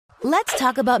Let's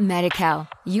talk about Medi-Cal.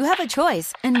 You have a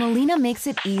choice, and Molina makes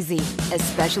it easy,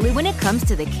 especially when it comes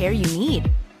to the care you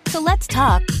need. So let's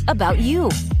talk about you,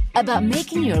 about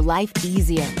making your life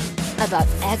easier, about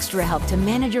extra help to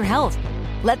manage your health.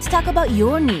 Let's talk about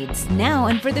your needs now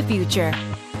and for the future.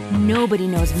 Nobody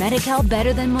knows Medi-Cal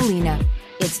better than Molina.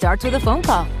 It starts with a phone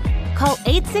call. Call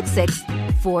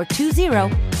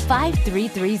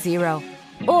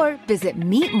 866-420-5330 or visit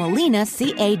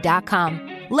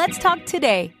meetmolinaca.com. Let's talk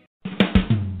today.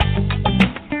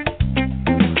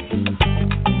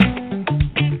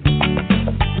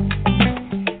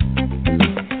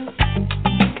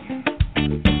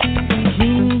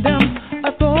 Kingdom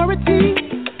authority,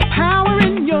 power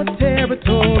in your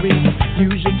territory.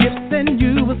 Use your gifts and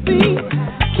you will see.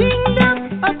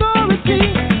 Kingdom authority,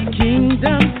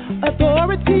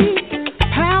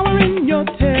 power in your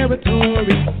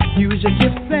territory. Use your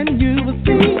gifts and you will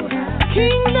see.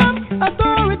 Kingdom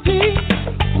authority.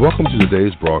 Welcome to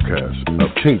today's broadcast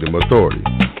of Kingdom Authority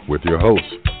with your host,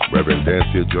 Reverend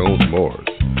Dancia Jones-Morris.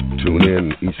 Tune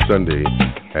in each Sunday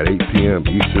at 8 p.m.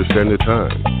 Eastern Standard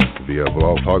Time via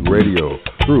Blog Talk Radio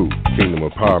through Kingdom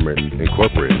Empowerment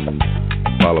Incorporated.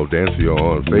 Follow Dancia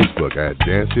on Facebook at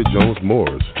Dancia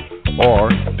Jones-Morris or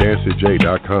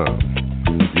DanciaJ.com.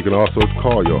 You can also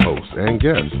call your host and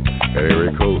guests at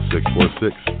area code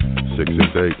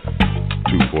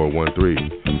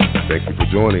 646-668-2413. Thank you for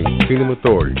joining Kingdom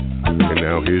Authority. And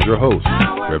now here's your host,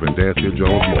 Reverend Dancia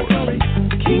Jones-Morris.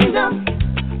 Kingdom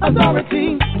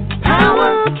authority,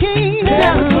 power,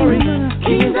 territory.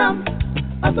 Kingdom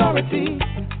authority,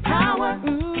 power,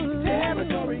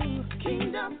 territory.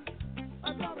 Kingdom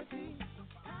authority,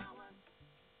 power.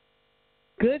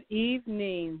 Good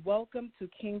evening. Welcome to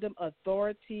Kingdom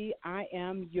Authority. I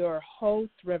am your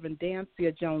host, Reverend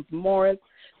Dancia Jones-Morris.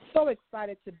 So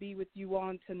excited to be with you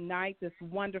on tonight, this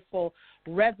wonderful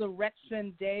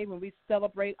Resurrection Day when we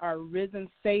celebrate our risen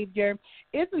Savior.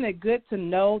 Isn't it good to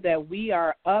know that we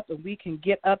are up and we can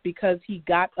get up because he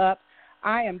got up?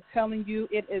 I am telling you,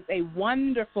 it is a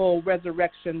wonderful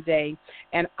Resurrection Day,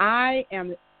 and I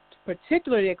am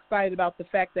particularly excited about the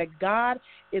fact that God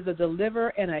is a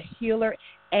deliverer and a healer,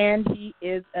 and he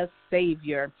is a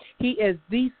Savior. He is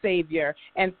the Savior.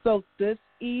 And so this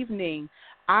evening,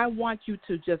 I want you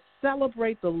to just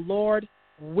celebrate the Lord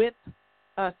with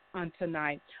us on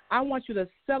tonight. I want you to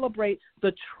celebrate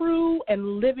the true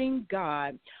and living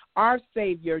God, our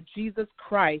Savior, Jesus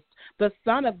Christ, the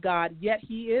Son of God, yet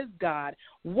he is God.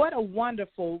 What a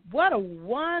wonderful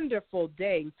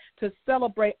day to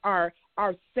celebrate our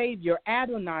Savior,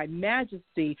 Adonai,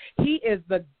 Majesty. He is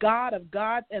the God of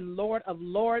gods and Lord of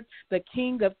lords, the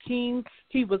King of kings.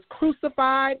 He was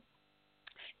crucified,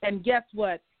 and guess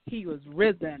what? He was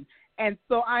risen. And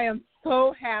so I am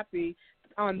so happy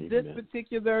on this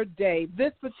particular day,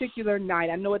 this particular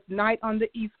night. I know it's night on the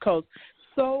East Coast.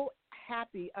 So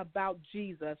happy about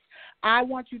Jesus. I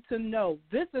want you to know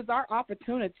this is our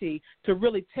opportunity to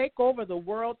really take over the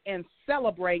world and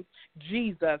celebrate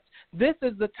Jesus. This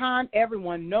is the time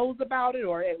everyone knows about it,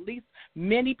 or at least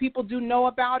many people do know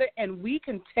about it, and we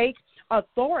can take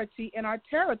authority in our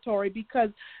territory because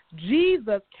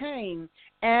Jesus came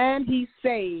and he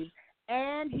saved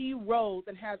and he rose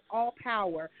and has all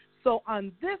power. So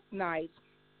on this night,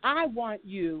 I want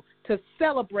you to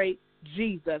celebrate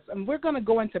Jesus. And we're going to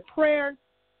go into prayer.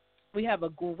 We have a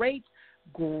great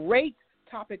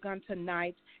topic on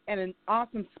tonight and an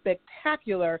awesome,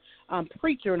 spectacular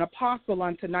preacher and apostle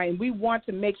on tonight. And we want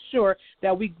to make sure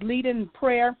that we lead in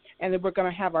prayer, and then we're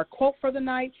going to have our quote for the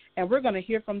night, and we're going to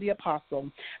hear from the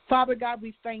apostle. Father God,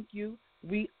 we thank you.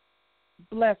 We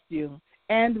bless you.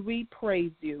 And we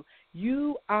praise you.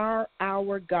 You are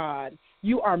our God.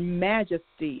 You are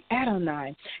Majesty,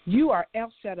 Adonai. You are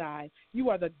El Shaddai. You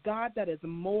are the God that is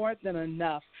more than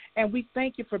enough. And we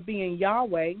thank you for being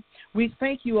Yahweh. We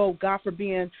thank you, oh God, for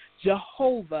being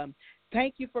Jehovah.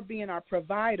 Thank you for being our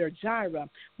provider, Jireh.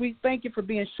 We thank you for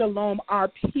being Shalom, our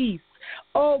peace.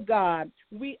 Oh God,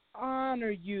 we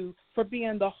honor you for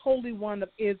being the Holy One of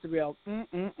Israel.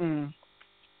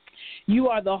 You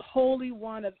are the Holy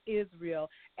One of Israel,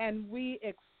 and we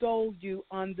extol you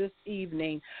on this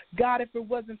evening. God, if it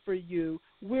wasn't for you,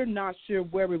 we're not sure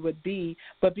where we would be,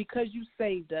 but because you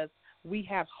saved us, we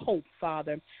have hope,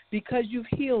 Father. Because you've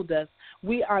healed us,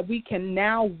 we can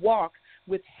now walk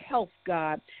with health,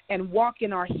 God, and walk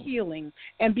in our healing.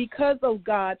 And because, oh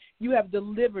God, you have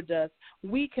delivered us,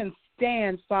 we can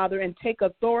stand, Father, and take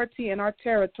authority in our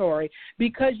territory.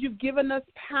 Because you've given us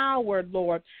power,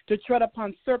 Lord, to tread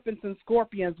upon serpents and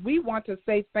scorpions, we want to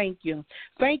say thank you.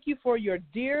 Thank you for your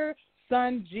dear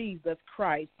Son, Jesus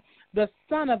Christ. the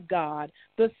Son of God,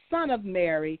 the Son of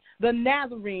Mary, the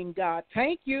Nazarene God.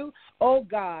 Thank you, oh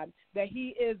God, that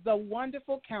he is the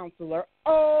wonderful counselor.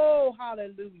 Oh,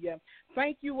 hallelujah.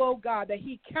 Thank you, oh God, that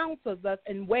he counsels us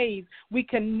in ways we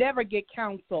can never get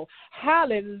counsel.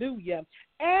 Hallelujah.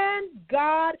 And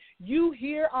God, you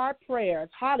hear our prayers.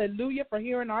 Hallelujah for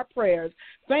hearing our prayers.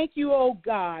 Thank you, oh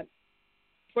God,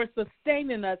 for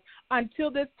sustaining us until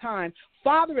this time.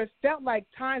 Father, it felt like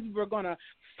times we were going to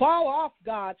fall off,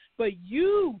 God, but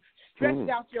you stretched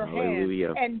out your hand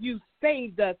and you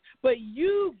saved us. But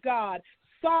you, God,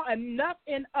 saw enough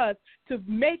in us to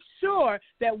make sure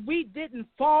that we didn't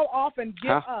fall off and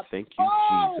give up. Thank you,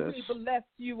 Jesus. Jesus. We bless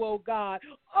you, oh God.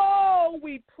 Oh,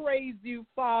 we praise you,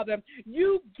 Father.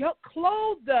 You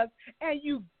clothed us and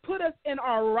you put us in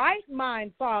our right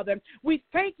mind, Father. We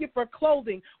thank you for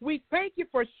clothing. We thank you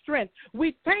for strength.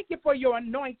 We thank you for your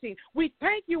anointing. We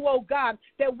thank you, oh God,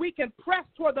 that we can press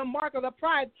toward the mark of the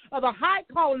prize of the high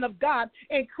calling of God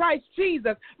in Christ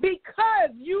Jesus,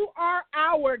 because you are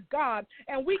our God,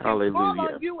 and we can call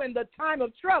on you in the time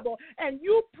of trouble, and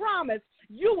you promised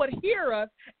you would hear us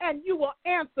and you will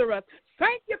answer us.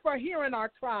 Thank you for hearing our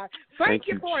cry. Thank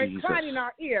you for inclining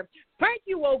our ear. Thank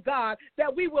you, oh God,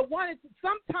 that we would want it.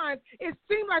 Sometimes it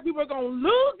seemed like we were going to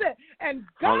lose it, and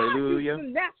God, you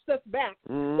snatched us back.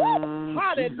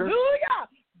 Hallelujah.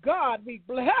 God, we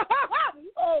bless.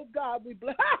 Oh, God, we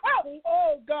bless.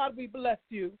 Oh, God, we bless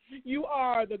you. You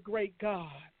are the great God.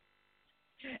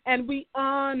 And we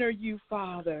honor you,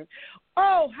 Father.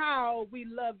 Oh, how we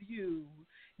love you.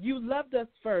 You loved us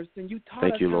first, and you taught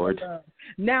us how to love.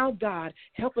 Now, God,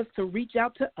 help us to reach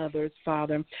out to others,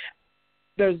 Father.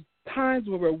 There's times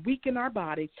where we're weak in our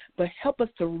body, but help us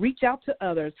to reach out to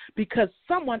others, because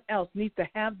someone else needs to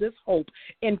have this hope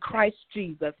in Christ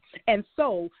Jesus. And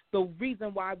so the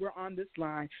reason why we're on this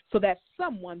line, so that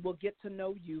someone will get to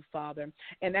know you, Father,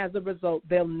 and as a result,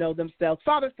 they'll know themselves.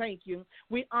 Father, thank you.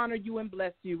 We honor you and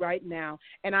bless you right now.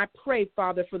 And I pray,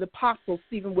 Father, for the Apostle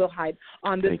Stephen Wilhite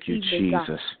on this evening,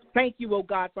 God. Thank you, oh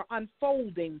God, for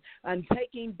unfolding and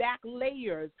taking back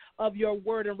layers of your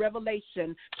word and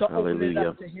revelation to open it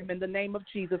up to him. In the name of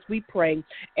Jesus, we pray.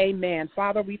 Amen.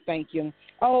 Father, we thank you.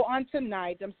 Oh, on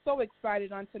tonight, I'm so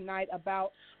excited on tonight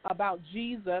about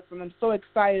Jesus, and I'm so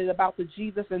excited about the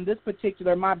Jesus in this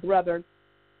particular, my brother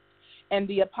and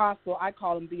the apostle. I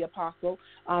call him the apostle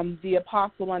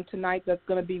on tonight that's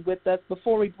going to be with us.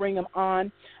 Before we bring him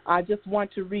on, I just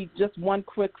want to read just one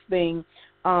quick thing.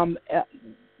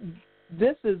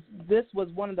 This was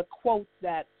one of the quotes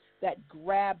that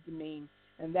grabbed me,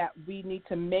 and that we need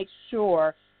to make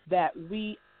sure that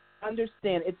we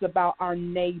understand it's about our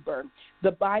neighbor.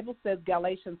 The Bible says,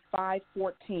 Galatians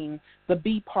 5:14, the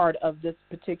B part of this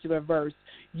particular verse,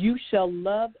 you shall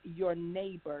love your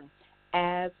neighbor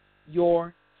as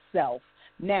yourself.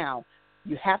 Now,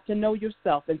 you have to know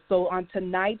yourself. And so on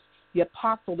tonight, the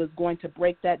apostle is going to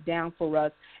break that down for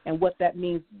us and what that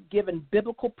means, given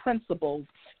biblical principles,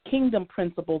 kingdom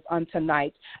principles on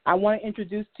tonight. I want to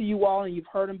introduce to you all, and you've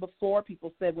heard him before.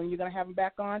 People said, when you're going to have him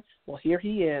back on? Well, here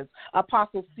he is.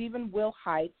 Apostle Stephen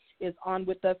Wilhite is on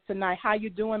with us tonight. How you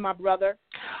doing, my brother?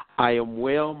 I am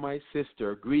well, my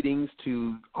sister. Greetings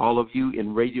to all of you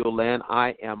in Radio Land.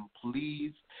 I am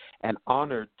pleased and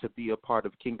honored to be a part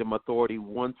of Kingdom Authority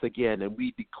once again, and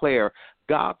we declare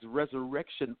God's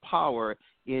resurrection power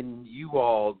in you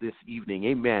all this evening.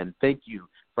 Amen. Thank you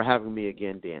for having me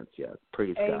again, Dancia.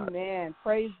 Praise God. Amen.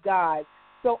 Praise God.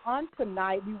 So on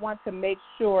tonight, we want to make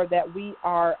sure that we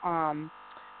are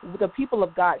the people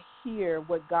of God hear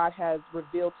what God has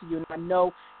revealed to you. And I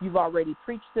know you've already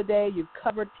preached today. You've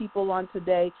covered people on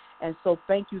today. And so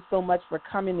thank you so much for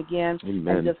coming again.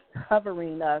 Amen. And just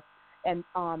covering us and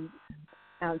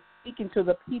speaking to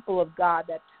the people of God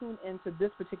that tune into this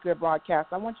particular broadcast.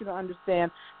 I want you to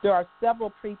understand there are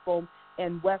several people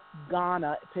in West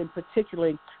Ghana, in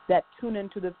particular, that tune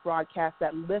into this broadcast,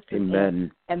 that listen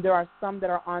in, and there are some that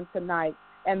are on tonight,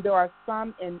 and there are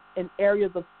some in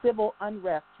areas of civil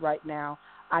unrest right now.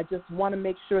 I just want to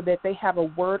make sure that they have a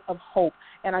word of hope,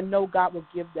 and I know God will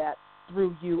give that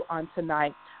through you on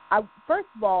tonight. First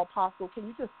of all, Apostle, can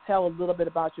you just tell a little bit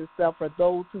about yourself for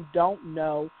those who don't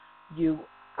know you?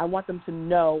 I want them to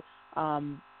know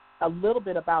a little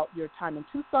bit about your time in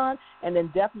Tucson, and then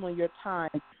definitely your time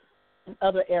in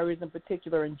other areas, in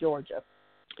particular in Georgia.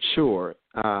 Sure.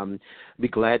 Be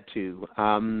glad to.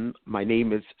 My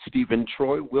name is Stephen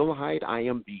Troy Wilhite. I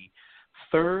am the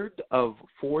third of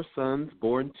four sons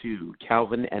born to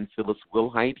Calvin and Phyllis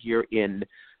Wilhite here in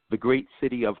the great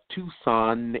city of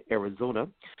Tucson, Arizona.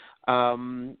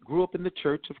 Grew up in the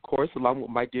church, of course, along with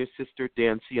my dear sister,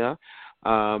 Dancia,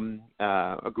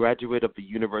 a graduate of the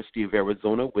University of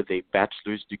Arizona with a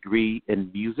bachelor's degree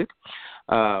in music.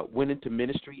 Went into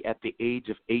ministry at the age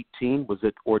of 18, was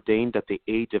ordained at the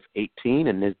age of 18,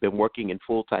 and has been working in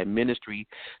full-time ministry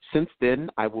since then.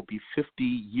 I will be 50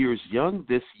 years young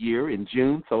this year in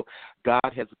June, so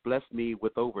God has blessed me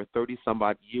with over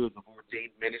 30-some-odd years of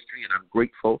ordained ministry, and I'm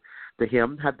grateful to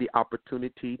him. Had the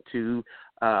opportunity to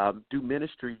do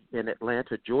ministry in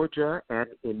Atlanta, Georgia, and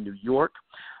in New York.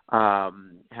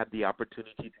 Had the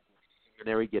opportunity to go to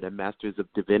seminary, get a Master's of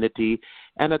Divinity,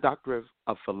 and a Doctor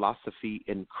of Philosophy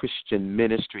in Christian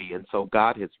Ministry. And so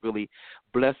God has really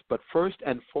blessed. But first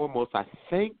and foremost, I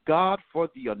thank God for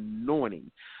the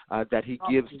anointing that he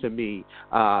gives to me.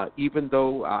 Even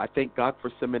though I thank God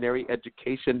for seminary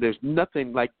education, there's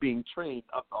nothing like being trained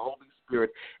of the Holy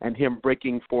Spirit and him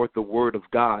breaking forth the word of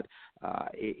God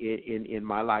in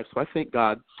my life. So I thank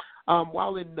God.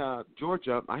 While in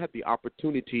Georgia, I had the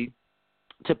opportunity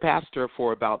to pastor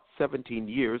for about 17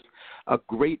 years a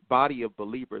great body of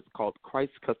believers called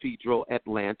Christ Cathedral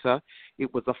Atlanta.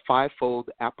 It was a fivefold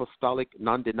apostolic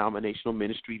non-denominational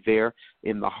ministry there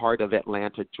in the heart of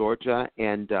Atlanta, Georgia.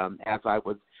 And as I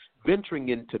was venturing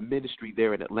into ministry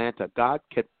there in Atlanta, God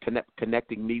kept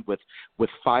connecting me with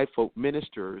fivefold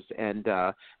ministers, and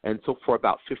so for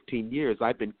about 15 years,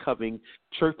 I've been covering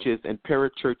churches and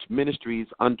parachurch ministries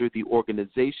under the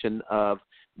organization of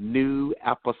New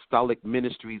Apostolic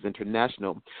Ministries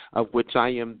International, of which I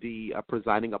am the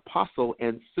presiding apostle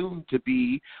and soon to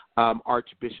be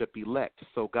Archbishop-elect.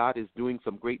 So God is doing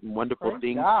some great and wonderful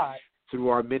things. God. Through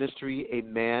our ministry,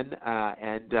 amen.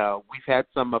 And we've had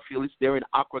some affiliates there in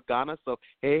Accra, Ghana. So,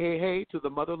 hey, to the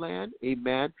motherland,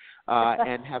 amen.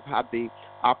 And have had the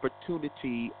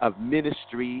opportunity of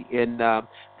ministry in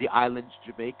the islands,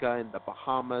 Jamaica and the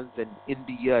Bahamas and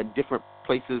India and different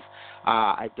places.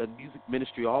 I've done music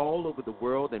ministry all over the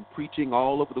world and preaching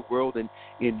all over the world and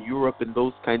in Europe and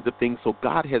those kinds of things. So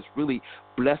God has really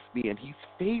blessed me, and he's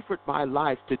favored my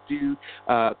life to do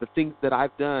the things that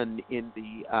I've done in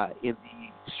the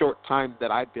short time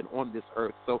that I've been on this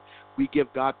earth. So we give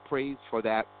God praise for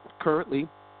that. Currently,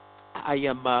 I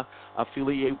am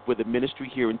affiliated with a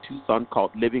ministry here in Tucson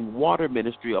called Living Water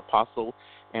Ministry, Apostle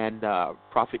and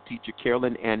prophet teacher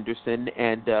Carolyn Anderson,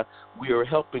 and we are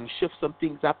helping shift some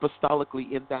things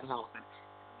apostolically in that house. And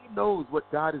he knows what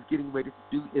God is getting ready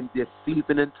to do in this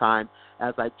season and time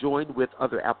as I join with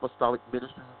other apostolic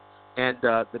ministries and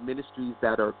the ministries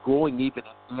that are growing even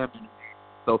in Camden.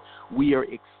 So we are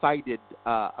excited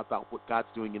about what God's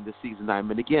doing in this season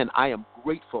time. And again, I am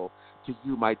grateful to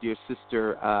you, my dear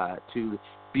sister, to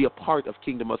be a part of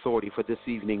Kingdom Authority for this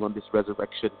evening on this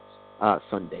Resurrection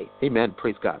Sunday. Amen.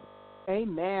 Praise God.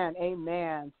 Amen.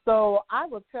 Amen. So I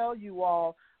will tell you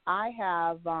all, I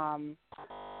have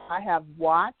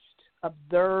watched,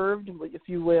 observed, if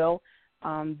you will,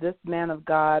 this man of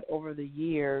God over the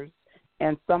years,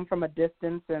 and some from a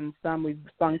distance and some we've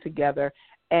sung together.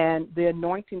 And the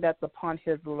anointing that's upon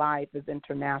his life is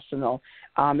international.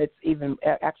 It's even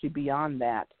actually beyond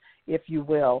that, if you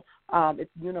will.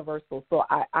 It's universal. So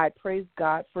I praise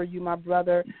God for you, my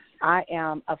brother. I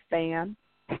am a fan.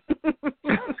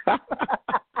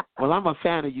 Well, I'm a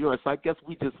fan of yours, so I guess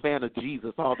we just fan of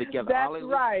Jesus all together. That's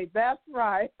Hallelujah. right. That's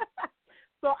right.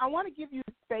 So I want to give you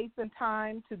space and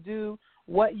time to do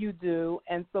what you do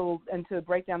and to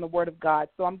break down the Word of God.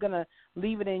 So I'm going to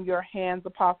leave it in your hands,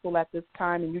 Apostle, at this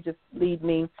time, and you just lead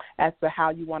me as to how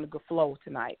you want to go flow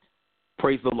tonight.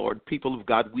 Praise the Lord. People of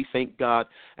God, we thank God,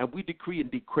 and we decree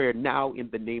and declare now in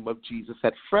the name of Jesus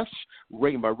that fresh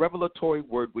rhema, revelatory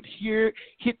word would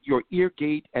hit your ear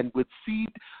gate and would seed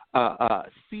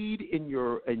in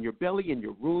your belly, in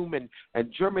your room, and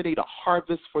germinate a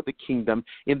harvest for the kingdom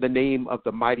in the name of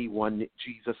the mighty one,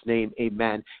 Jesus' name,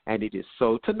 amen, and it is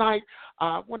so. Tonight,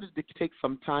 I wanted to take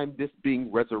some time, this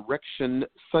being Resurrection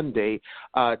Sunday,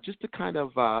 just to kind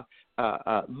of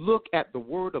look at the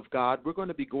Word of God. We're going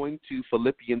to be going to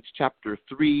Philippians chapter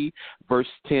 3, verse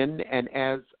 10, and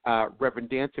as Reverend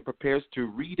Dancy prepares to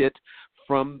read it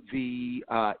from the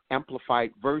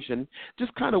Amplified Version,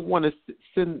 just kind of want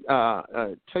to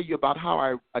tell you about how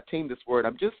I attained this word.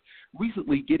 I'm just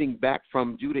recently getting back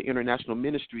from Judah International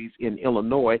Ministries in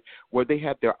Illinois, where they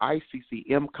had their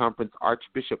ICCM conference.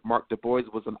 Archbishop Mark Du Bois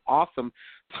was an awesome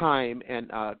time, and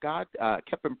God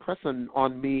kept impressing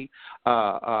on me.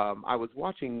 I was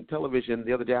watching television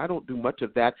the other day. I don't do much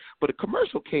of that, but a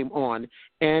commercial came on,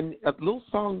 and a little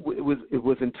song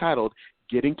was entitled,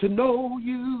 Getting to Know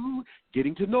You,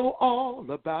 getting to know all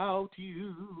about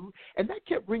you. And that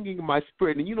kept ringing in my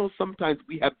spirit. And, sometimes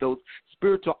we have those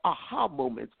spiritual aha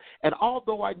moments. And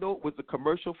although I know it was a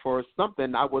commercial for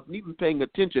something, I wasn't even paying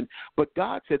attention. But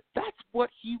God said that's what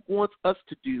he wants us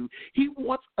to do. He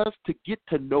wants us to get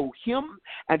to know him,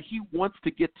 and he wants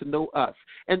to get to know us.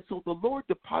 And so the Lord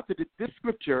deposited this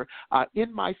scripture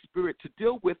in my spirit to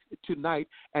deal with tonight,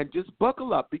 and just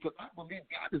buckle up, because I believe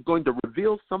God is going to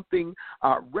reveal something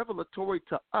revelatory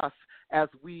to us as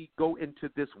we go into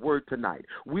this word tonight.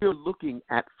 We are looking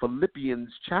at Philippians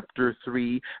chapter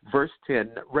 3, verse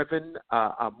 10. Reverend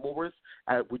Morris,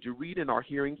 would you read in our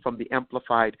hearing from the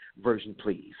Amplified Version,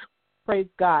 please? Praise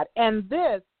God. And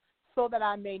this, so that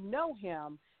I may know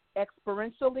him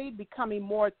experientially, becoming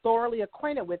more thoroughly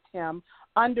acquainted with him,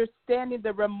 understanding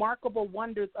the remarkable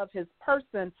wonders of his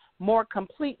person more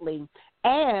completely,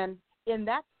 and in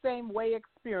that same way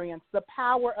experience the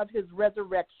power of his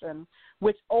resurrection,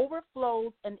 which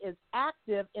overflows and is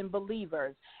active in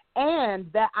believers,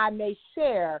 and that I may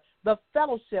share the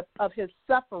fellowship of his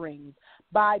sufferings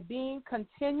by being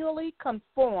continually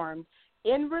conformed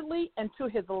inwardly into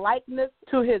his likeness,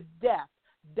 to his death,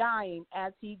 dying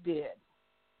as he did.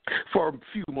 For a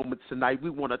few moments tonight, we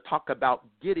want to talk about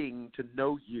getting to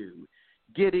know you.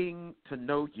 Getting to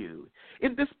know you.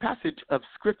 In this passage of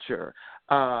Scripture,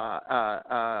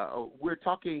 we're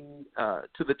talking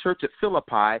to the church at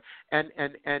Philippi, and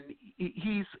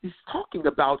he's talking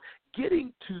about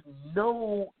getting to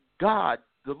know God,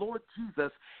 the Lord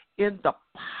Jesus, in the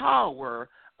power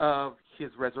of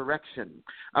his resurrection.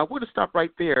 I want to stop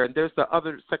right there, and there's the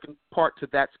other second part to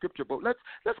that scripture, but let's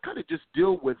kind of just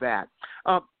deal with that.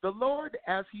 The Lord,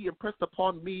 as he impressed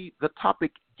upon me the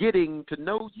topic, getting to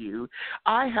know you,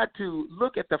 I had to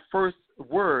look at the first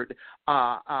word,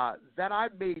 that I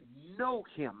may know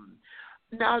him.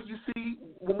 Now, you see,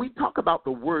 when we talk about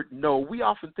the word know, we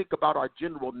often think about our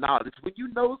general knowledge. When you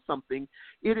know something,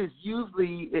 it is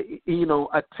usually,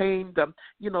 attained,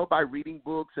 by reading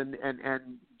books and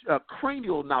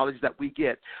cranial knowledge that we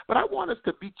get. But I want us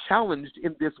to be challenged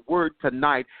in this word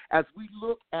tonight as we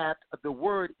look at the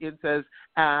word. It says,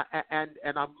 and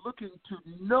I'm looking to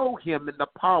know him in the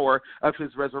power of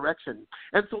his resurrection.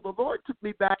 And so the Lord took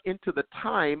me back into the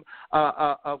time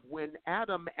of when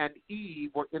Adam and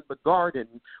Eve were in the garden.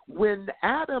 When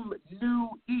Adam knew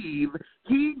Eve,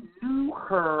 he knew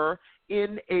her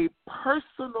in a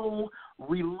personal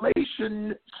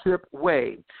relationship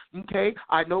way. Okay,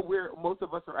 I know most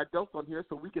of us are adults on here,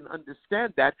 so we can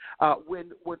understand that when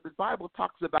the Bible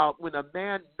talks about when a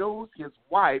man knows his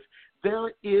wife,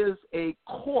 there is a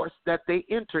course that they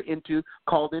enter into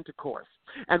called intercourse.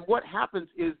 And what happens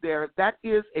is that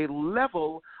is a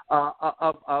level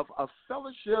of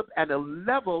fellowship and a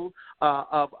level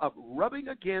of rubbing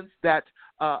against that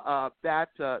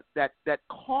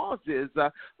causes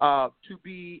to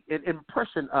be an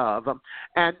impression of,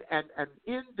 and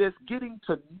in this getting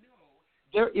to know,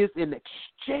 there is an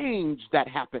exchange that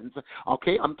happens.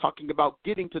 Okay, I'm talking about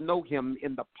getting to know him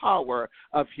in the power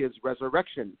of his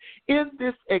resurrection. In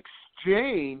this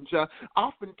exchange,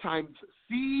 oftentimes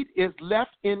seed is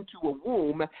left into a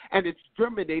womb and it's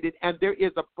germinated, and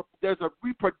there's a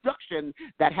reproduction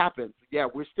that happens. Yeah,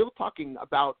 we're still talking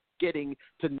about getting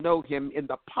to know him in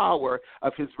the power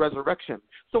of his resurrection.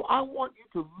 So I want you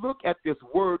to look at this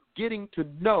word getting to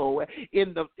know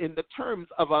in the terms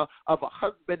of a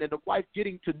husband and a wife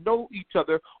getting to know each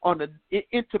other on an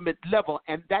intimate level,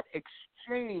 and that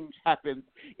exchange happens.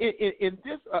 In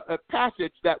this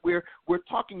passage that we're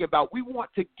talking about, we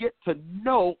want to get to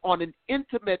know on an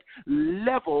intimate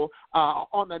level,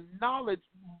 on a knowledge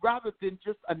rather than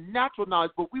just a natural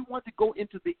knowledge, but we want to go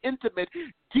into the intimate,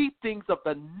 deep things of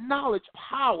the knowledge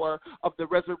power of the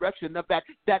resurrection, of that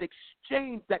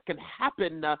exchange that can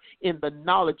happen in the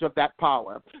knowledge of that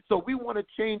power. So we want to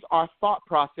change our thought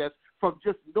process from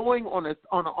just knowing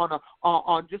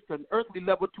on just an earthly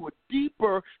level to a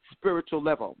deeper spiritual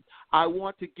level. I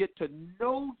want to get to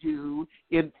know you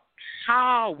in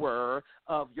power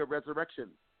of your resurrection.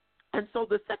 And so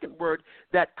the second word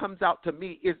that comes out to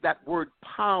me is that word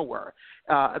power.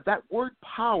 That word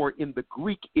power in the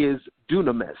Greek is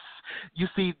dunamis. You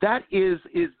see, that is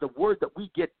the word that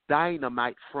we get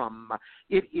dynamite from.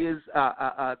 It is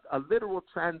a literal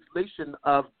translation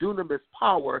of dunamis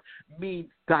power, means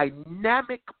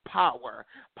dynamic power,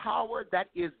 power that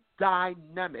is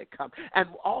dynamic. And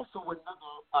also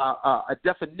another a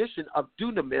definition of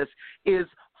dunamis is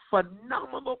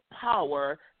phenomenal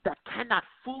power that cannot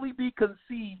fully be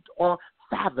conceived or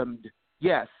fathomed.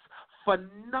 Yes,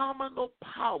 phenomenal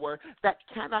power that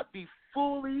cannot be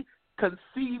fully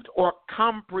conceived or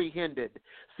comprehended.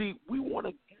 See, we want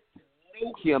to get to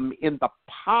know him in the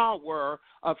power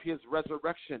of his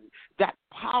resurrection. That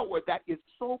power that is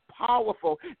so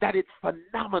powerful that it's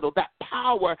phenomenal. That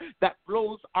power that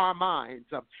blows our minds.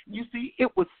 You see,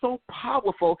 it was so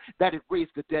powerful that it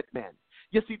raised the dead man.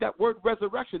 You see, that word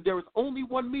resurrection, there is only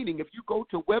one meaning. If you go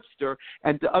to Webster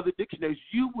and the other dictionaries,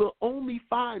 you will only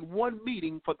find one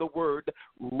meaning for the word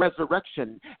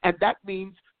resurrection, and that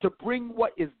means to bring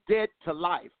what is dead to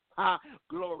life.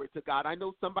 Glory to God. I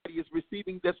know somebody is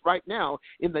receiving this right now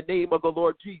in the name of the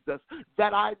Lord Jesus,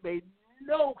 that I may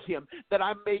know him, that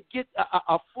I may get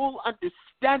a full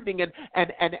understanding and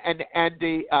an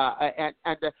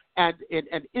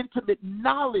intimate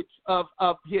knowledge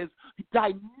of his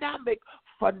dynamic,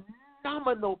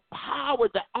 phenomenal power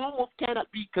that almost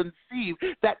cannot be conceived,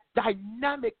 that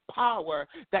dynamic power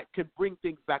that can bring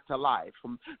things back to life.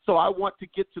 So I want to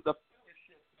get to the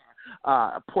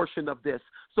portion of this.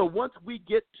 So once we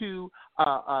get to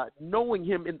knowing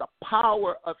him in the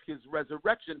power of his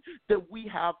resurrection, then we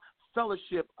have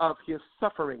fellowship of his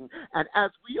suffering. And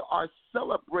as we are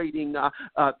celebrating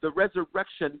the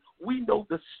resurrection, we know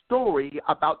the story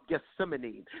about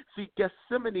Gethsemane. See,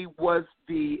 Gethsemane was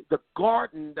the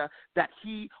garden that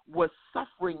he was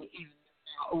suffering in.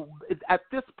 At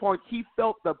this point, he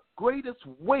felt the greatest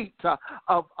weight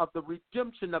of the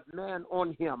redemption of man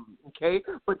on him, okay?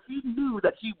 But he knew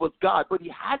that he was God, but he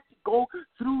had to go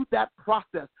through that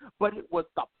process. But it was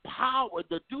the power,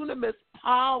 the dunamis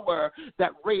power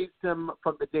that raised him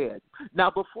from the dead. Now,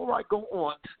 before I go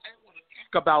on,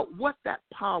 about what that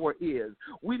power is.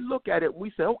 We look at it and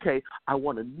we say, okay, I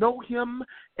want to know him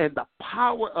and the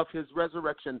power of his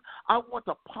resurrection. I want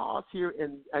to pause here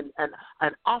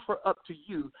and offer up to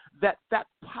you that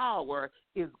power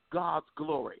is God's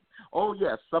glory. Oh,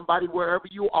 yes, somebody wherever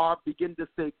you are, begin to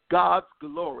say God's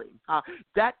glory.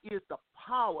 That is the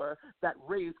power that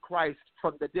raised Christ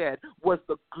from the dead, was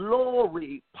the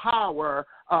glory power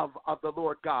of the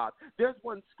Lord God. There's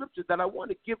one scripture that I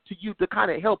want to give to you to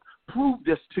kind of help prove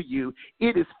this to you.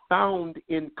 It is found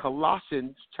in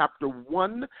Colossians chapter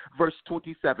 1, verse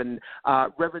 27.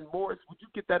 Reverend Morris, would you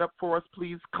get that up for us,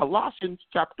 please? Colossians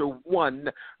chapter 1,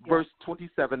 verse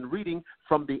 27, reading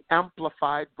from the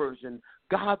Amplified Version.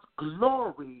 God's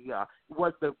glory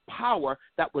was the power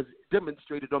that was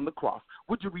demonstrated on the cross.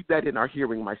 Would you read that in our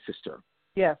hearing, my sister?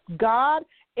 Yes. God,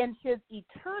 in his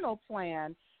eternal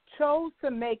plan, chose to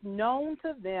make known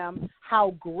to them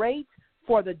how great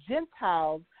for the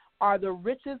Gentiles are the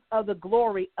riches of the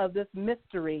glory of this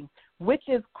mystery, which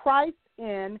is Christ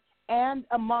in and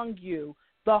among you,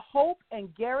 the hope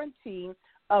and guarantee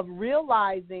of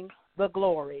realizing the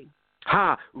glory.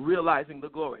 Realizing the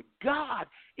glory. God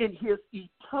in his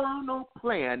eternal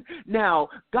plan. Now,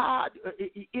 God,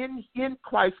 in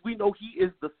Christ, we know he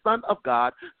is the Son of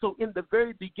God. So in the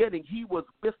very beginning, he was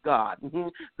with God.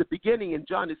 The beginning in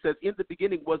John, it says, in the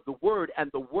beginning was the Word, and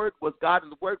the Word was God,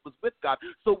 and the Word was with God.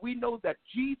 So we know that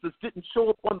Jesus didn't show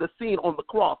up on the scene on the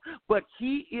cross, but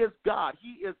he is God.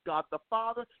 He is God the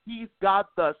Father. He's God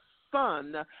the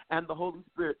Son and the Holy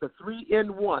Spirit, the three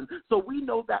in one. So we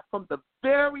know that from the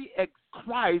very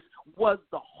Christ was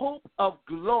the hope of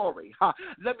glory.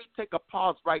 Let me take a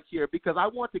pause right here because I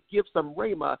want to give some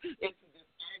rhema into this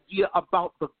idea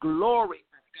about the glory of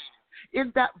God.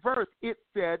 In that verse, it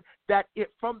said that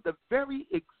it from the very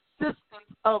existence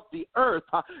of the earth,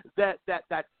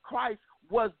 that Christ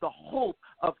was the hope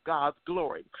of God's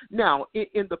glory. Now,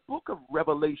 in the book of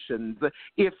Revelations,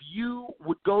 if you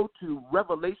would go to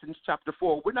Revelations chapter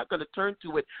 4, we're not going to turn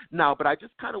to it now, but I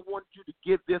just kind of want you to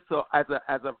give this as a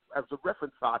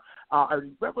reference thought.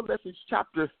 In Revelations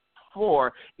chapter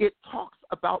 4, it talks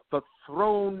about the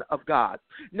throne of God.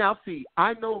 Now, see,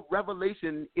 I know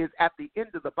Revelation is at the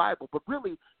end of the Bible, but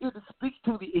really it speaks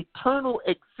to the eternal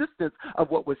existence of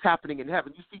what was happening in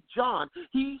heaven. You see, John,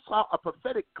 he saw a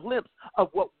prophetic glimpse of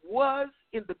what was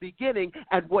in the beginning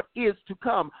and what is to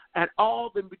come, and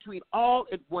all in between, all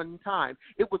at one time.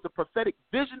 It was a prophetic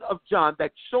vision of John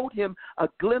that showed him a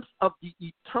glimpse of the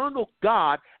eternal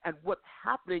God and what's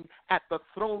happening at the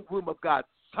throne room of God.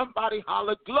 Somebody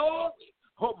holler, glory.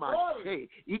 Oh my God.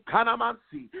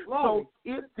 So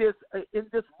in this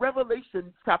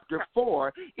Revelation chapter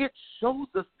 4, it shows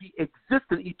us the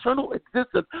eternal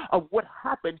existence of what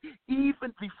happened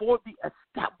even before the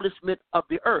establishment of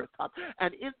the earth.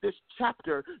 And in this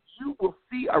chapter, you will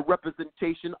see a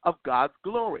representation of God's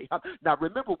glory. Now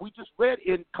remember, we just read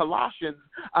in Colossians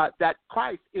that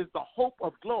Christ is the hope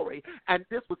of glory, and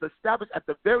this was established at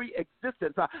the very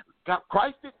existence.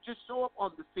 Christ didn't just show up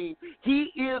on the scene. He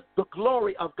is the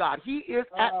glory of God. He is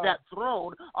at that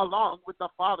throne along with the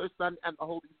Father, Son, and the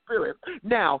Holy Spirit.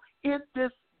 Now, in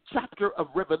this chapter of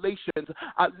Revelations,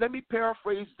 let me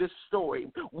paraphrase this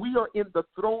story. We are in the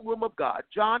throne room of God.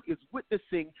 John is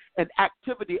witnessing an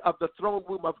activity of the throne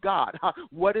room of God.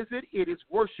 What is it? It is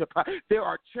worship. There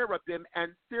are cherubim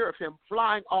and seraphim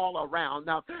flying all around.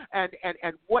 Now, and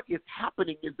what is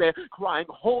happening is they're crying,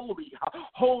 holy,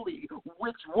 holy,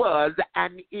 which was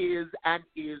and is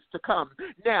to come.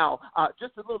 Now,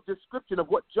 just a little description of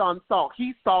what John saw.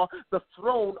 He saw the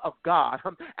throne of God,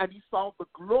 and he saw the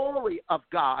glory of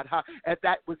God and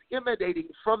that was emanating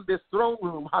from this throne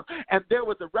room. And there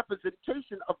was a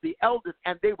representation of the elders,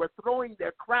 and they were throwing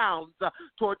their crowns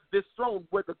towards this throne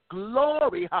where the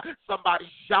glory, somebody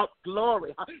shout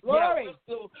glory. Glory. Yeah,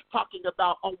 we're still talking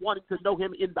about wanting to know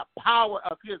him in the power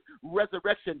of his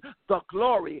resurrection, the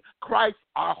glory, Christ,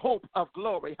 our hope of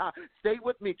glory. Stay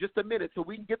with me just a minute so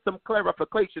we can get some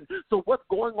clarification. So what's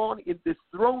going on in this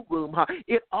throne room?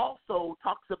 It also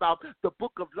talks about the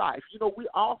book of life. You know, we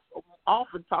also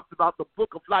often talks about the book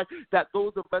of life, that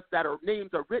those of us that our names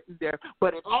are written there,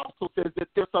 but it also says that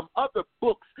there's some other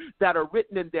books that are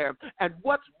written in there. And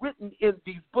what's written in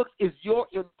these books is your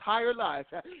entire life.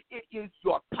 It is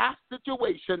your past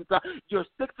situations, your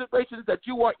situations that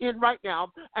you are in right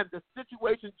now, and the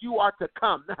situations you are to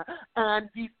come. And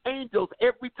these angels,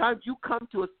 every time you come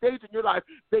to a stage in your life,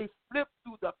 they flip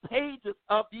through the pages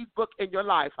of these books in your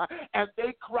life, and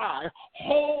they cry,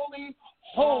 holy,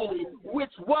 holy,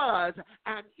 which was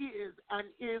and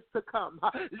is to come.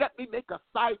 Let me make a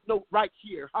side note right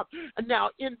here. Now,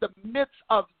 in the midst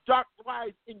of dark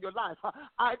times in your life,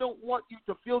 I don't want you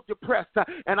to feel depressed,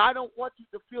 and I don't want you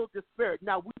to feel despaired.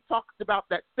 Now, we talked about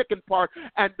that second part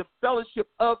and the fellowship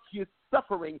of his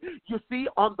suffering. You see,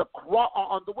 on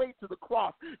the way to the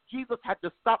cross, Jesus had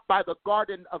to stop by the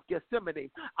Garden of Gethsemane.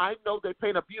 I know they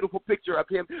paint a beautiful picture of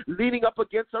him leaning up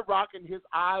against a rock, and his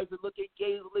eyes are looking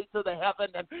gazingly to the heaven,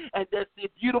 and there's the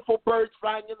beautiful birds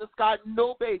flying in the sky.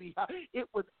 No, baby, it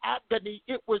was agony.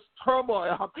 It was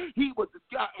turmoil. He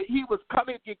was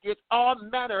coming against all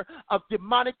manner of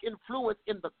demonic influence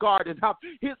in the garden.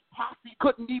 His posse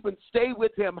couldn't even stay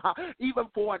with him, even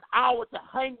for an hour, to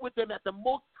hang with him at the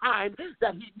most time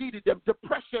that he needed them.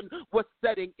 Depression was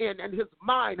setting in, and his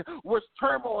mind was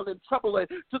turmoil and trouble,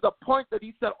 to the point that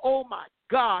he said, oh my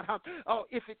God,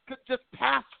 if it could just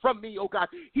pass from me, oh God.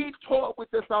 He toiled with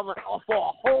this for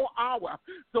a whole hour.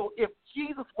 So if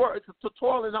Jesus were to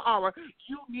toil in an hour,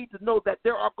 you need to know that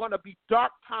there are going to be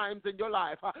dark times in your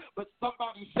life. But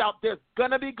somebody shout, there's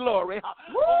going to be glory.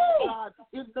 Oh God,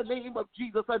 in the name of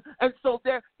Jesus. And so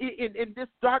there, in this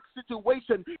dark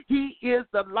situation, he is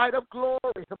the light of glory.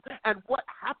 And what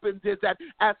happens is that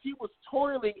as he was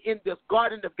toiling in this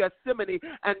Garden of Gethsemane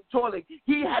and toiling,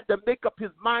 he had to make up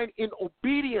his mind in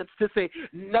obedience to say,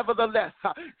 nevertheless.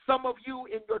 Some of you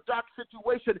in your dark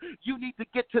situation, you need to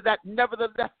get to that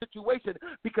nevertheless situation,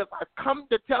 because I've come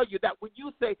to tell you that when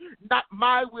you say, not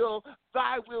my will,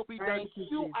 thy will be done,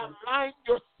 you align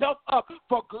yourself up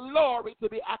for glory to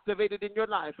be activated in your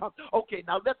life. Okay,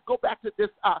 now let's go back to this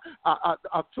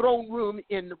throne room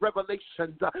in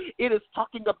Revelations. It is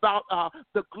talking about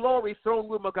the glory throne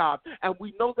room of God, and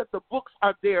we know that the books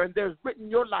are there, and there's written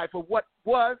your life of what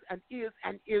was and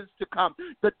is to come.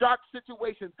 The dark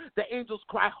situations, the angels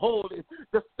cry holy.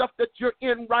 The stuff that you're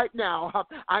in right now,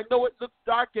 I know it looks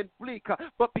dark and bleak,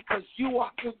 but because you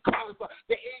are in Christ,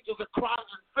 the angels are crying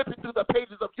and flipping through the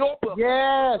pages of your book.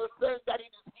 Yes. Saying that it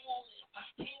is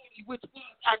holy, which is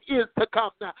and is to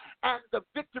come. And the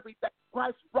victory that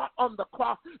Christ brought on the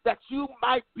cross, that you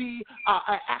might be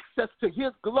access to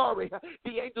his glory.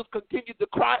 The angels continue to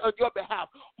cry on your behalf,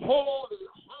 holy,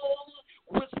 holy,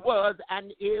 which was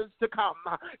and is to come.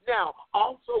 Now,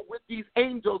 also with these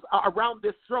angels around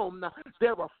this throne,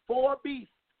 there were four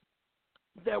beasts.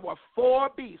 There were four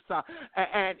beasts,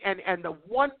 and the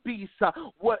one beast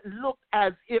looked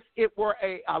as if it were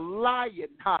a lion,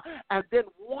 and then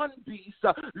one beast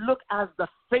looked as the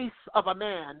face of a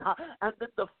man, and then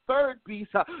the third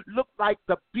beast looked like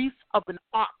the beast of an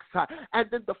ox, and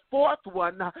then the fourth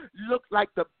one looked like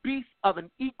the beast of an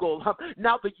eagle.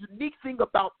 Now, the unique thing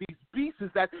about these beasts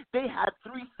is that they had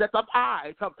three sets of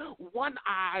eyes, one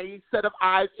set of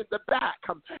eyes in the back,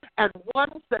 and one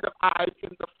set of eyes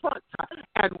in the front,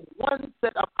 and one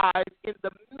set of eyes in the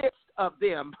midst of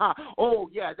them. Oh,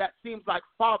 yeah, that seems like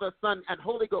Father, Son, and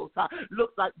Holy Ghost.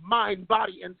 Looks like mind,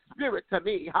 body, and spirit to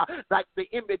me, like the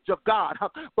image of God.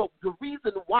 But the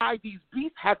reason why these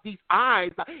beasts had these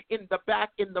eyes in the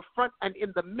back, in the front, and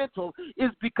in the middle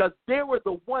is because they were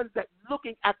the ones that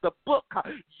looking at the book.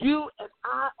 You and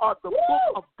I are the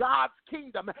book of God's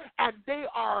kingdom, and they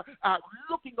are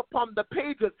looking upon the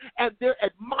pages, and they're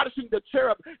admonishing the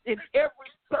cherub in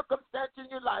every circumstance in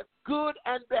your life, good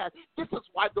and bad. This is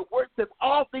why the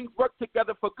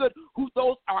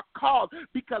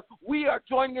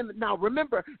now.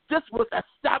 Remember, this was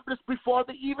established before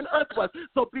the even earth was.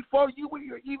 So before you were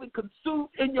even consumed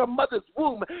in your mother's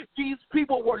womb, these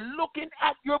people were looking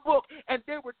at your book, and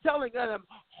they were telling them,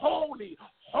 holy,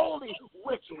 holy,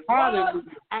 which was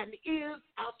and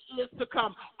is to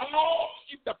come. All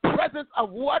in the presence of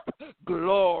what?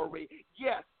 Glory.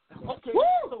 Yes. Okay,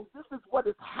 so this is what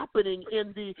is happening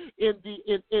in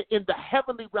the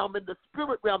heavenly realm, in the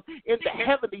spirit realm, in the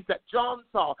heavenlies that John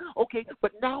saw. Okay,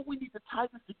 but now we need to tie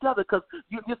this together, because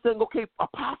you're saying, okay,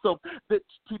 Apostle, that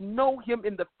to know him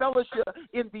in the fellowship,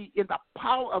 in the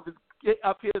power of his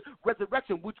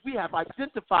resurrection, which we have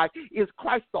identified is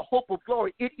Christ, the hope of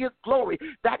glory. It is glory.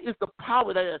 That is the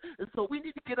power that is. And so we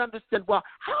need to understand, well,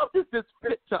 how does this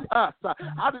fit to us?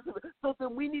 So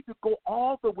then we need to go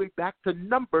all the way back to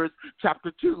Numbers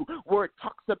chapter 2, where it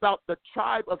talks about the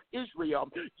tribe of Israel.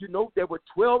 You know, there were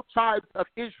 12 tribes of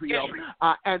Israel,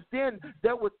 and then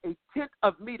there was a tent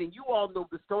of meeting. You all know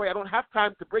the story. I don't have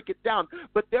time to break it down,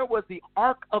 but there was the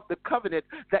Ark of the Covenant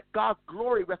that God's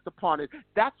glory rests upon it.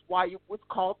 That's why it was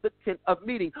called the tent of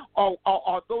meeting. Or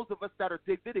those of us that are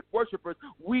Davidic worshipers,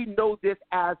 we know this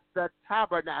as the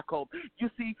tabernacle. You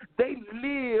see, they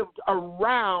lived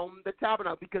around the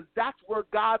tabernacle because that's where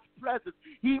God's presence,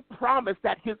 he promised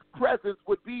that his presence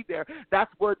would be there.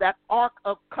 That's where that Ark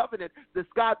of Covenant, this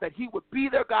God, that he would be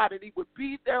their God and he would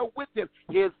be there with them.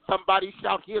 Somebody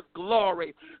shout his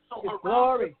glory. So his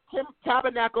glory. The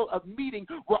tabernacle of meeting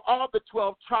were all the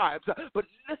 12 tribes. But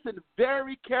listen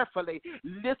very carefully,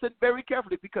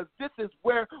 because this is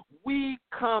where we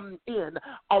come in.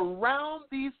 Around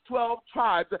these 12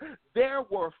 tribes, there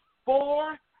were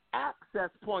 4 access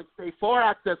points. Say 4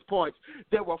 access points.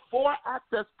 There were 4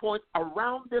 access points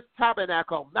around this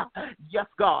tabernacle. Now, yes,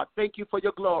 God, thank you for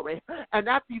your glory. And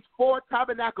at these 4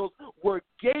 tabernacles were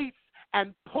gates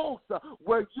and posts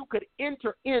where you could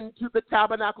enter into the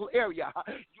tabernacle area.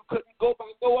 You couldn't go by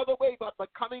no other way but by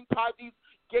coming by these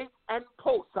gates and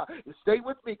posts. Stay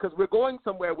with me, because we're going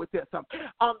somewhere with this.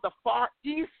 On the far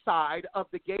east side of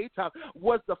the gate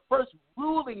was the first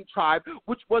ruling tribe,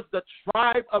 which was the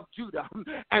tribe of Judah.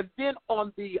 And then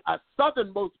on the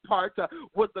southernmost part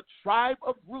was the tribe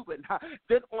of Reuben.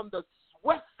 Then on the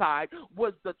west side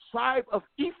was the tribe of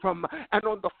Ephraim, and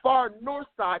on the far north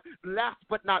side, last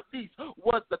but not least,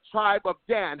 was the tribe of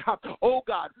Dan. Oh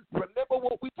God, remember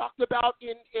what we talked about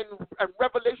in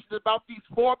Revelation about these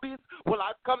 4 beasts? Well,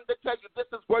 I've come to tell you, this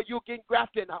is where you get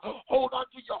grafted. Hold on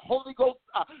to your Holy Ghost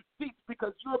seats,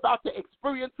 because you're about to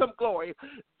experience some glory.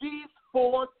 These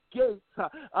 4 gates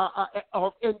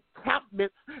of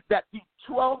encampments that the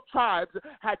 12 tribes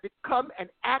had to come and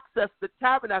access the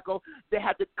tabernacle. They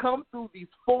had to come through these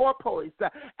 4 points,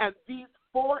 and these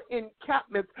 4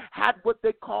 encampments had what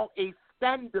they call a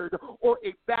standard or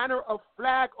a banner of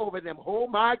flag over them. Oh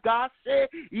my gosh,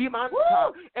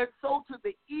 and so to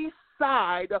the east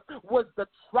side was the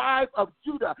tribe of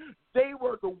Judah. They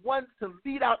were the ones to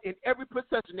lead out in every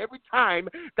procession, every time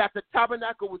that the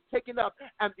tabernacle was taken up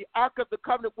and the Ark of the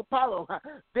Covenant would follow.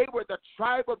 They were the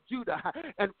tribe of Judah.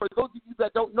 And for those of you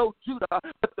that don't know Judah,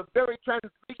 but the very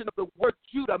translation of the word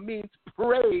Judah means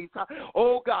praise.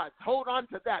 Oh God, hold on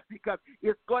to that, because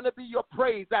it's going to be your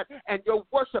praise and your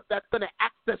worship that's going to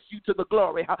access you to the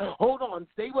glory. Hold on,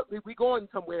 stay with me. We're going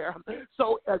somewhere.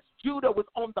 So as Judah was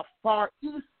on the far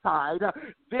east side,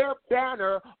 their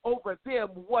banner over them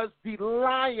was the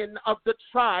Lion of the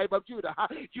tribe of Judah.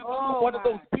 You know, one of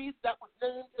those beasts that was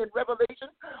named in Revelation?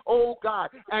 Oh, God.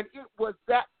 And it was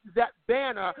that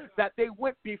banner that they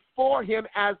went before him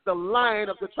as the Lion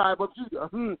of the tribe of Judah.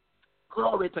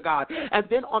 Glory to God. And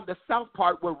then on the south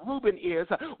part where Reuben is,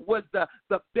 was the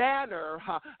banner,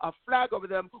 a flag over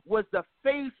them, was the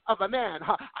face of a man.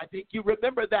 I think you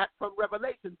remember that from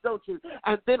Revelation, don't you?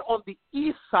 And then on the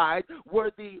east side,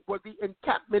 where the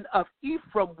encampment of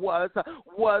Ephraim was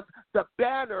the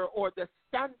banner or the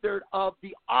standard of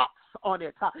the ox on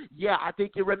it. Yeah, I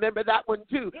think you remember that one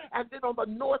too. And then on the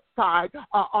north side,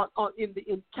 in the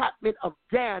encampment of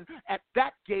Dan, at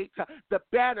that gate, the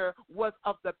banner was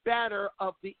of the banner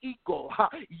of the eagle.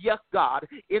 Yes, God,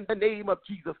 in the name of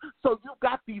Jesus. So you've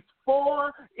got these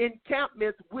 4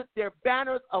 encampments with their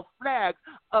banners of flags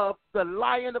of the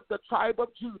Lion of the tribe of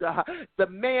Judah, the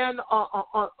man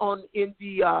in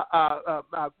the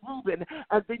Reuben,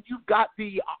 and then you've got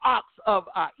the ox of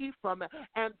Ephraim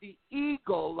and the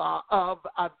eagle of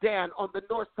Dan on the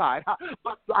north side.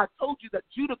 But I told you that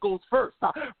Judah goes first.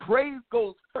 Praise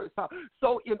goes first.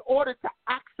 So in order to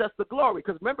access the glory,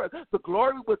 because remember, the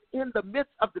glory was in the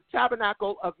midst of the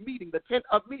tabernacle of meeting, the tent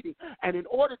of meeting. And in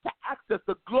order to access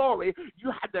the glory,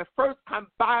 you had to first come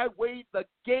by way the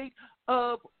gate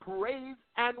of praise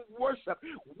and worship.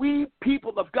 We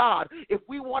people of God, if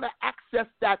we want to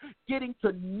getting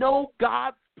to know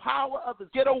God's power of His.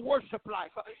 Get a worship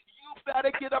life. You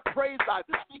better get a praise life,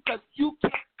 because you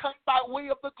can't come by way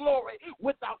of the glory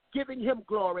without giving Him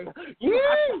glory. You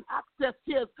have to access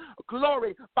His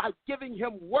glory by giving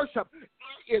Him worship.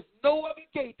 There is no other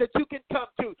gate that you can come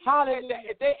to.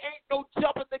 Hallelujah. There ain't no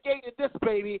jumping the gate in this,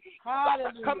 baby. You got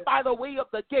to come by the way of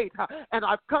the gate. And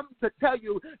I've come to tell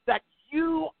you that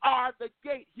you are the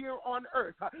gate here on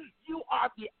earth. You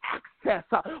are the access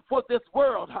for this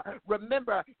world.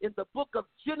 Remember, in the book of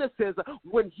Genesis,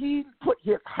 when He put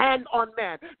His hand on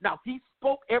man, now He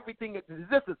spoke everything into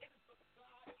existence.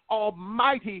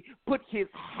 Almighty put His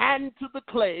hand to the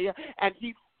clay, and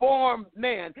He formed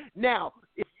man. Now,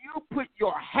 if you put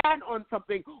your hand on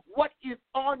something, what is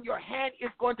on your hand is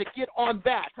going to get on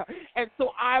that. And so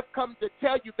I've come to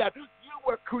tell you that you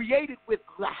were created with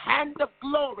the hand of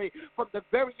glory from the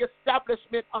very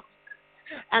establishment of.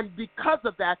 And because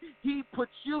of that, He put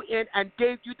you in and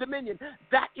gave you dominion.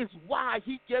 That is why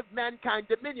He gave mankind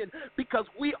dominion, because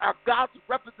we are God's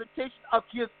representation of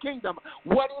His kingdom.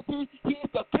 What is He? He's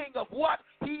the King of what?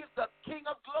 He's the King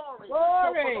of glory.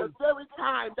 So from the very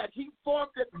time that He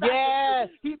formed it,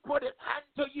 He put His hand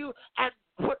to you and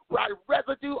put a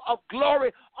residue of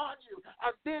glory on you.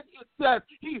 And then it says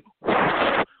He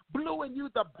blew in you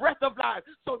the breath of life.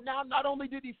 So now not only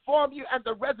did He form you and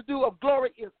the residue of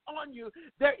glory is on you,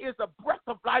 there is a breath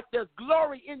of life. There's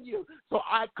glory in you. So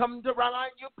I come to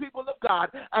remind you, people of God,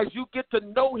 as you get to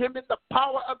know Him in the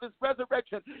power of His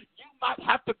resurrection, you might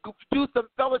have to do some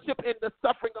fellowship in the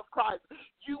suffering of Christ.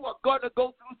 You are going to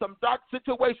go through some dark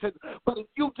situations, but if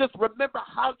you just remember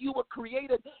how you were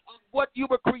created and what you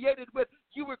were created with,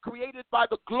 you were created by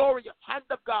the glorious hand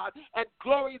of God, and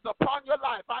glory is upon your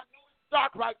life. I know it's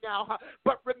dark right now,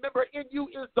 but remember, in you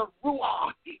is the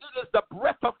ruach. It is the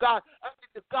breath of God, and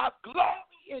it is God's glory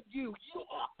in you. You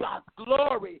are God's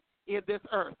glory in this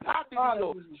earth. How do you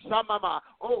know? Shamama.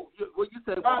 Oh, well, you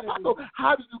said, well,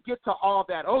 how do you get to all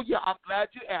that? Oh, yeah, I'm glad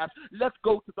you asked. Let's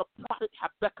go to the prophet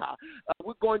Habakkuk.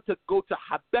 We're going to go to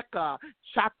Habakkuk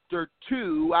chapter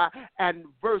 2 and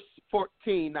verse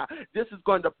 14. This is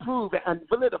going to prove and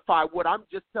validify what I'm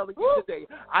just telling you today.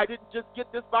 I didn't just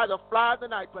get this by the fly of the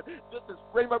night, but this is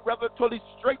frame of revelatory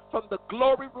straight from the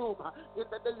glory room in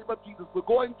the name of Jesus. We're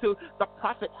going to the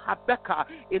prophet Habakkuk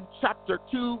in chapter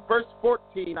 2, verse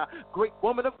 14. Great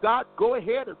woman of God, go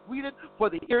ahead and read it for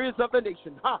the ears of the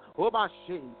nation. Oh, my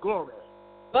shame, glory.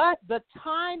 But the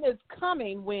time is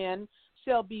coming when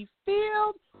shall be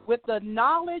filled with the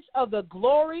knowledge of the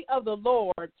glory of the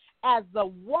Lord as the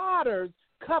waters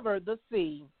cover the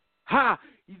sea.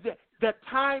 The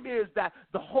time is that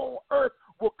the whole earth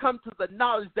will come to the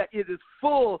knowledge that it is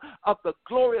full of the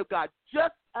glory of God,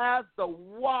 just as the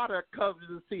water covers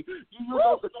the sea. You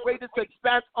know the greatest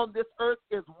expanse on this earth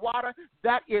is water.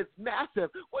 That is massive.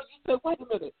 Well, you say,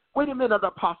 wait a minute,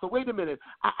 Apostle, wait a minute.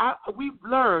 We've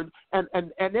learned, and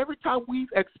every time we've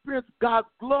experienced God's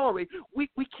glory, we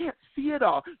can't see it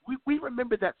all. We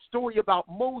remember that story about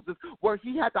Moses where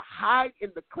he had to hide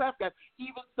in the cleft, that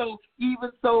even so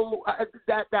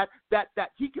that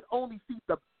he could only see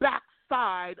the back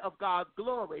side of God's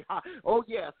glory. Oh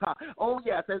yes.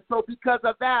 And so because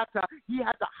of that, he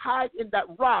had to hide in that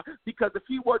rock, because if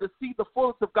he were to see the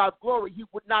fullness of God's glory, he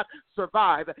would not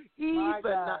survive.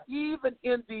 Even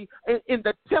in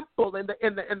the temple, in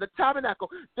the tabernacle,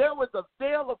 there was a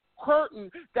veil of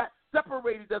curtain that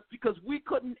separated us, because we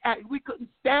couldn't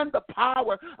stand the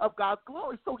power of God's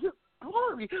glory. So his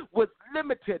glory was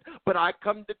limited. But I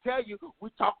come to tell you, we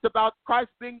talked about Christ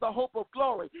being the hope of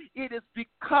glory. It is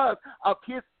because of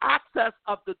his access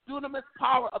of the dunamis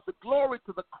power of the glory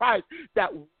to the Christ that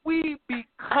we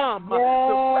become the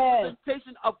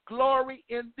representation of glory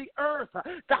in the earth.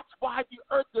 That's why the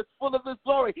earth is full of his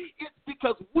glory. It's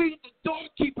because we, the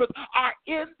doorkeepers, are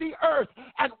in the earth,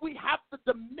 and we have the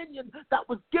dominion that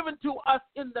was given to us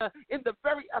in the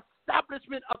very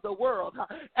establishment of the world,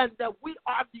 and that we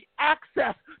are the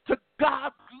access to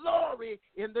God's glory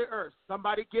in the earth.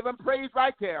 Somebody give him praise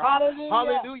right there.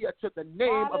 Hallelujah to the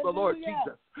name of the Lord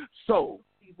Jesus.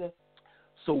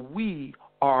 So we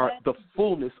are the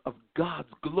fullness of God's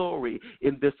glory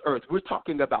in this earth. We're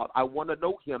talking about, I want to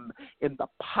know him in the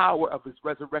power of his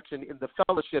resurrection, in the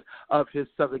fellowship of his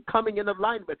suffering, coming in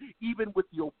alignment even with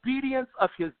the obedience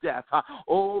of his death.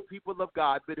 Oh, people of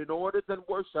God, but in order to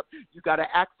worship, you got to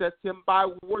access him by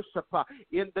worship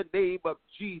in the name of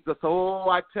Jesus. Oh,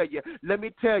 I tell you, let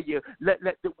me tell you,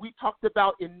 we talked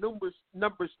about in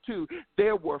Numbers 2,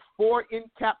 there were 4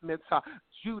 encampments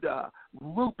Judah,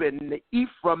 Reuben,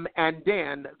 Ephraim, and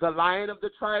Dan, the Lion of the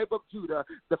tribe of Judah,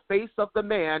 the face of the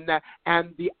man,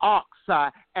 and the ox,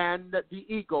 and the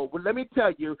eagle. Well, let me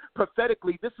tell you,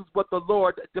 prophetically, this is what the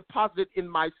Lord deposited in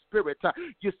my spirit.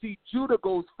 You see, Judah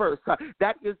goes first.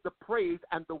 That is the praise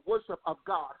and the worship of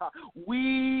God.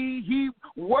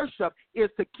 Worship is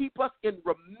to keep us in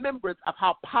remembrance of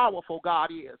how powerful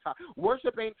God is.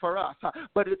 Worship ain't for us,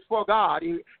 but it's for God,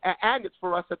 and it's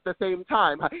for us at the same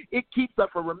time. It keeps us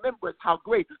in remembrance how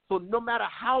great. So no matter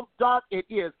how dark it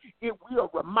is, we are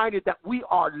reminded that we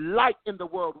are light in the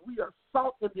world. We are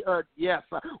salt in the earth. Yes,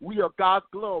 we are God's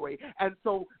glory. And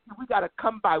so we got to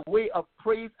come by way of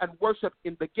praise and worship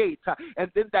in the gate.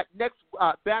 And then that next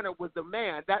banner was the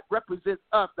man. That represents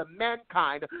us, the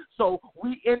mankind. So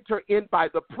we enter in by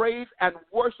the praise and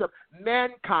worship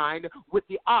mankind with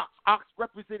the ox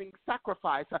representing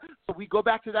sacrifice. So we go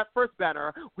back to that first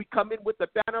banner. We come in with the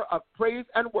banner of praise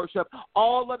and worship,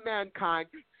 all of mankind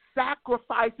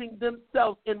sacrificing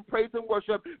themselves in praise and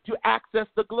worship to access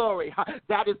the glory.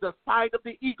 That is the sign of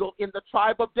the eagle in the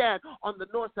tribe of Dan on the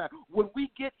north side. When we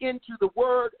get into the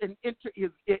word and enter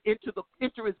his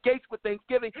gates with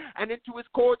thanksgiving and into his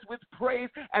courts with praise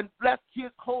and bless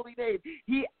his holy name,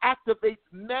 he activates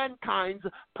mankind's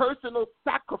personal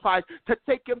sacrifice to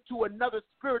take him to another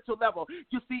spiritual level.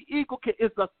 You see, eagle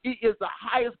is the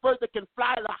highest bird that can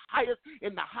fly the highest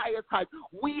in the highest height.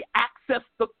 We access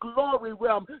the glory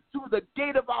realm through the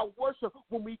gate of our worship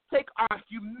when we take our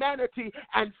humanity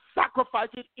and sacrifice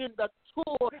it in the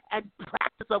tool and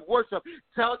practice of worship.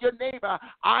 Tell your neighbor,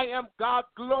 I am God's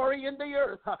glory in the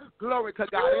earth. Glory to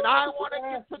God. And I want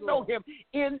to get to know him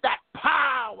in that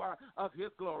power of his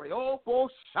glory. Oh,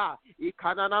 Bosha,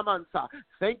 Ikananamansa.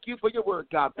 Thank you for your word,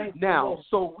 God. Now,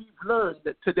 so we've learned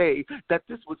that today that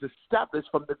this was established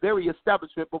from the very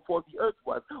establishment before the earth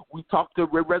was. We talked to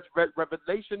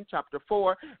Revelation chapter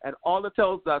 4, and all it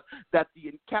tells us that the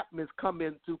encampments come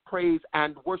in to praise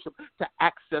and worship to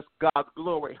access God's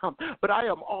glory. But I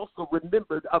am also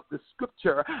remembered of the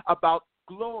scripture about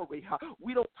glory.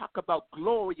 We don't talk about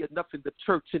glory enough in the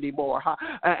church anymore.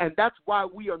 And that's why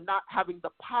we are not having the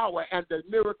power and the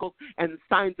miracles and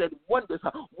signs and wonders.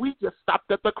 We just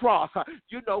stopped at the cross.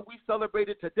 You know, we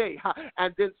celebrated today.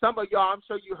 And then some of y'all, I'm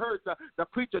sure you heard the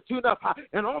preacher tune up.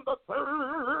 And on the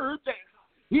third day,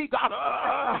 he got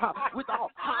with all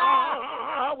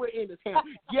power in his hand.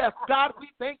 Yes, God, we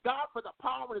thank God for the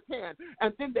power in his hand.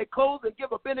 And then they close and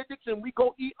give a benediction. We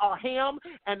go eat our ham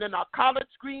and then our collard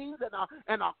greens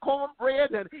and our cornbread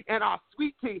and our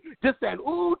sweet tea. Just saying,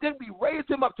 ooh, then we raise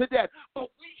him up to death. But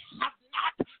we have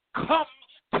not come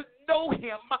to know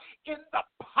him in the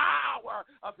power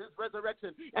of his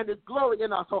resurrection and his glory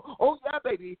in us. So, oh yeah,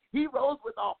 baby, he rose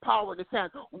with all power in his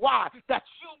hand. Why? That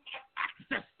you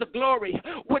might access the glory.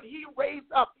 When he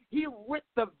raised up, he ripped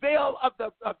the veil of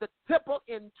the temple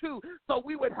in two, so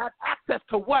we would have access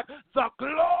to what? The glory.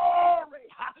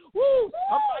 Woo!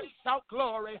 Somebody shout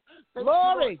glory.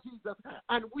 Glory, Jesus.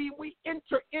 And we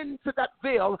enter into that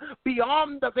veil,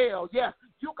 beyond the veil. Yes,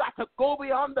 you got to go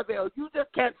beyond the veil. You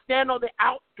just can't stand on the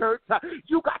outskirts.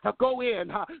 You got to go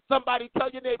in. Somebody tell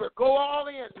your neighbor, go all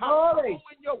in. Go in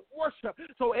your worship.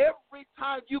 So every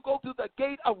time you go to the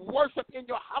gate of worship in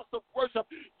your house of worship,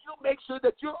 you make sure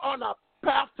that you're on a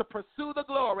path to pursue the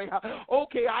glory.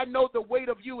 Okay, I know the weight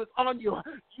of you is on you.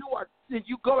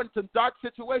 You go into dark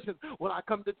situations. Well, I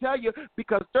come to tell you,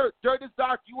 because dirt is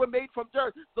dark. You were made from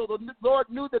dirt. So the Lord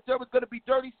knew that there was going to be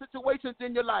dirty situations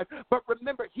in your life. But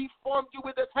remember, he formed you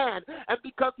with his hand. And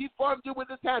because he formed you with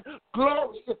his hand,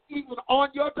 glory is even on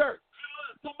your dirt.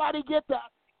 Somebody get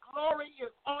that. Glory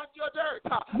is on your dirt.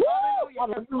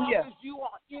 Hallelujah. As long as you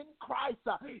are in Christ,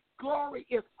 glory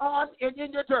is on and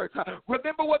in your dirt.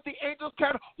 Remember what the angels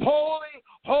can, holy,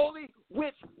 holy,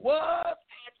 which was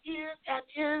and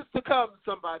is to come.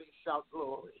 Somebody shout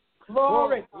glory.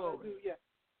 Glory. Glory.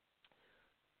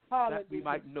 Hallelujah. That we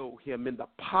might know him in the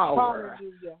power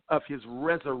of his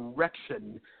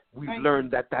resurrection. We've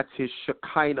learned that that's his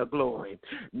Shekinah glory.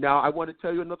 Now, I want to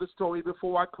tell you another story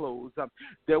before I close.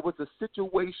 There was a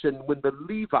situation when the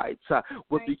Levites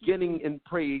were beginning in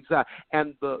praise,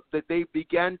 and they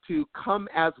began to come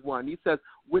as one. He says,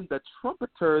 when the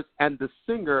trumpeters and the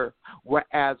singer were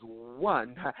as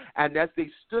one, and as they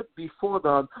stood before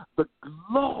them, the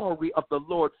glory of the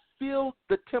Lord filled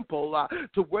the temple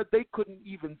to where they couldn't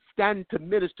even stand to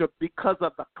minister because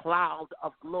of the cloud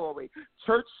of glory.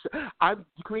 Church, I'm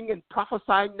decreeing and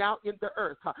prophesying now in the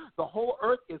earth. The whole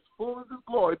earth is full of His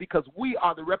glory because we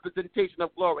are the representation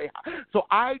of glory. So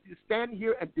I stand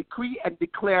here and decree and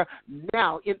declare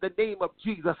now in the name of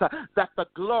Jesus that the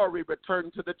glory return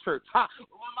to the church.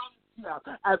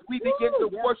 As we begin to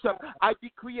worship, I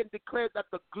decree and declare that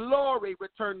the glory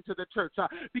return to the church,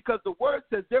 because the word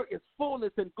says there is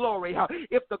fullness in glory.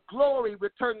 If the glory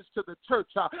returns to the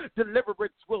church,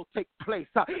 deliverance will take place.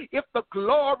 If the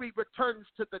glory returns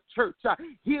to the church,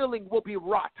 healing will be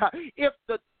wrought. If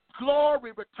the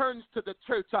glory returns to the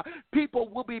church, people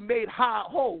will be made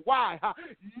whole. Why?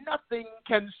 Nothing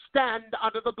can stand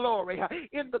under the glory.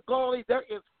 In the glory, there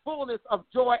is fullness of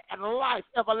joy and life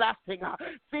everlasting.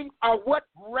 Things are what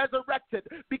resurrected,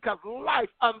 because life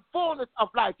and fullness of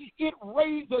life, it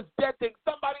raises dead things.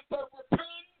 Somebody said, return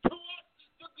to us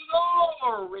the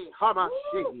glory.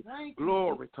 Hamashi.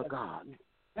 Glory to God.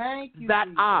 Thank you, that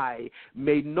Jesus. I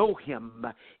may know him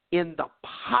in the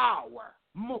power,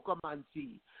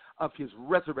 Mukamansi, of his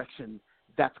resurrection.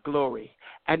 That's glory.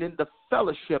 And in the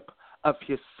fellowship of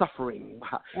his suffering,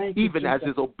 even as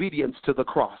his obedience to the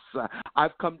cross.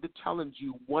 I've come to challenge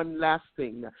you one last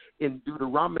thing. In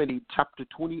Deuteronomy chapter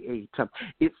 28,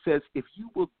 it says, if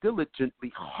you will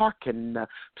diligently hearken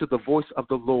to the voice of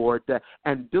the Lord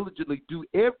and diligently do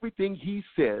everything he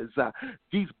says,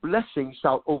 these blessings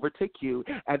shall overtake you.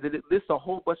 And then it lists a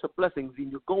whole bunch of blessings in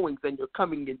your goings and your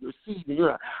coming and your seed.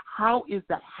 And how is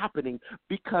that happening?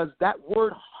 Because that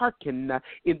word hearken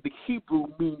in the Hebrew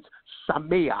means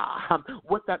shamea.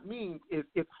 What that means is,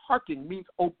 hearken means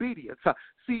obedience.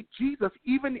 See, Jesus,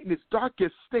 even in his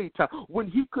darkest state, when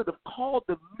he could have called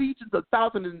the legions of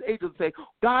thousands and angels and say,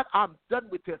 God, I'm done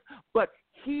with this, but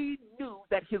he knew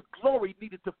that his glory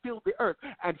needed to fill the earth,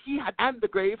 and he had and the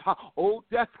grave. Oh,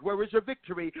 death, where is your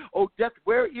victory? Oh, death,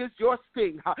 where is your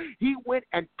sting? He went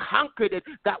and conquered it,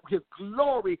 that his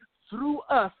glory through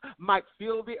us might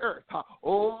fill the earth.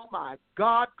 Oh, my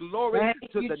God, glory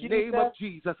to the name of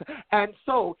Jesus. And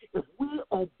so if we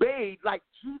obeyed like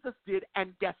Jesus did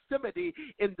in Gethsemane,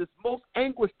 in this most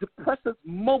anguished, depressive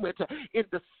moment, in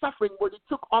the suffering where he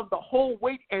took on the whole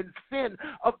weight and sin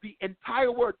of the entire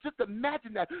world. Just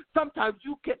imagine that. Sometimes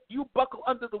you buckle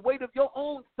under the weight of your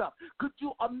own stuff. Could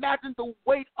you imagine the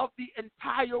weight of the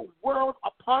entire world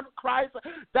upon Christ?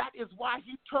 That is why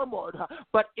he turmoiled.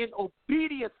 But in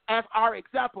obedience, as our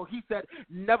example, he said,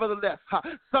 nevertheless,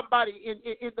 somebody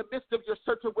in the midst of your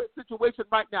situation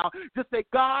right now, just say,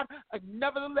 God,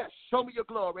 nevertheless, show me your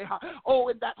glory. Oh,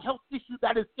 in that health issue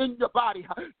that is in your body,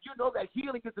 you know that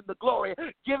healing is in the glory.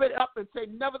 Give it up and say,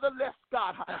 nevertheless,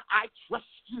 God, I trust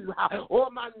you. Oh,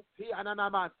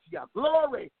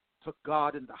 glory to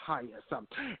God in the highest.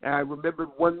 And I remembered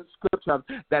one scripture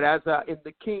that as in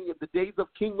the days of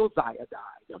King Uzziah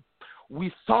died, we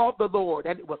saw the Lord,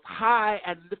 and it was high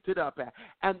and lifted up,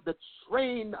 and the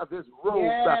train of his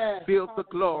robe filled the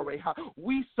glory.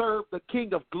 We serve the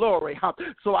King of glory.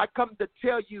 So I come to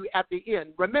tell you at the end,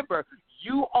 remember,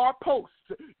 you are posts,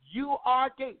 you are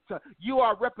gates, you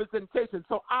are representation.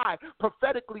 So I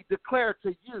prophetically declare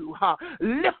to you,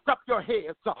 lift up your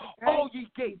heads, all ye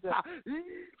gates,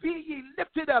 be ye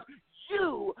lifted up,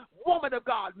 you, woman of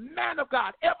God, man of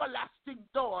God, everlasting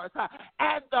doors,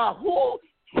 and who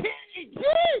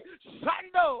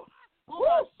Shando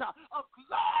of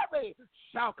glory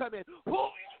shall come in. Who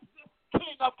is this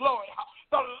King of glory?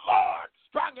 The Lord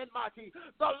strong and mighty,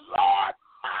 the Lord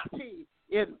mighty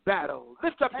in battle.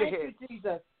 Lift up your head,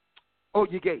 Jesus. Oh,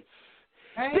 ye gates.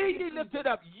 Be ye lifted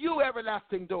up, you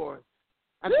everlasting doors,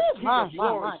 and the King of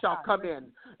glory shall come in.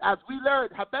 As we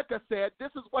learned, Habakkuk said,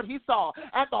 this is what he saw,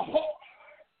 and the whole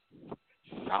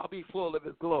shall be full of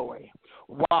his glory.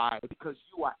 Why? Because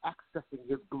you are accessing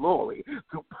his glory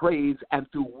through praise and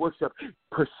through worship.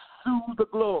 Pursue the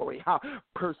glory.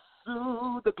 Pursue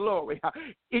the glory.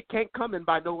 It can't come in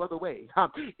by no other way.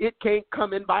 It can't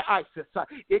come in by ISIS.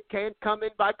 It can't come in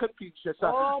by Confucius.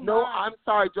 No, I'm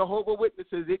sorry, Jehovah's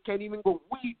Witnesses. It can't even go.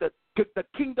 We, the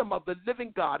kingdom of the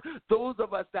living God, those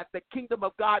of us that the kingdom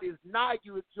of God is nigh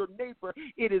you, it's your neighbor,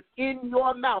 it is in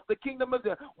your mouth. The kingdom of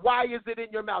God. Why is it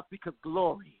in your mouth? Because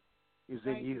glory is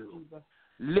in you.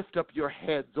 Lift up your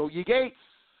heads, O ye gates.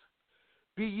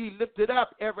 Be ye lifted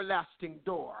up, everlasting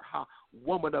door.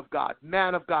 Woman of God,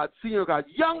 man of God, senior God,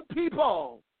 young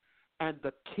people. And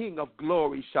the King of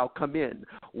glory shall come in.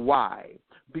 Why?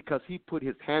 Because he put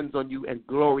his hands on you and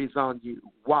glories on you.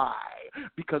 Why?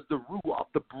 Because the ruach,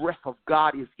 the breath of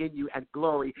God is in you and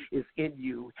glory is in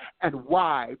you. And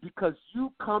why? Because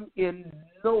you come in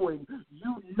knowing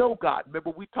you know God.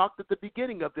 Remember, we talked at the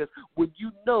beginning of this. When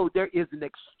you know, there is an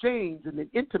exchange and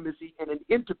an intimacy and an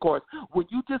intercourse. When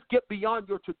you just get beyond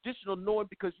your traditional knowing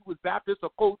because you was Baptist or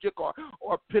Kojic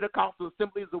or Pentecostal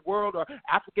Assemblies of the World or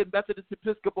African Methodist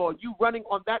Episcopal, you running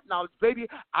on that knowledge, baby,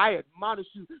 I admonish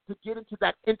you to get into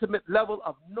that intimate level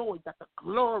of knowing that the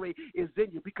glory is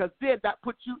in you, because then that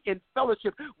puts you in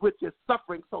fellowship with his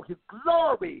suffering. So his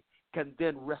glory can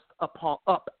then rest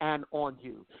up and on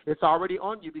you. It's already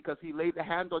on you because he laid the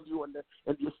hand on you in the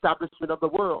establishment of the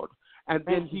world. And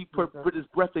then he put his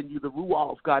breath in you, the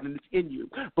ruah of God, and it's in you.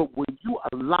 But when you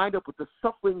are lined up with the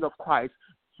suffering of Christ,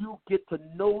 you get to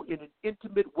know in an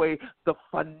intimate way the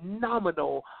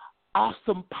phenomenal,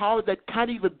 awesome power that can't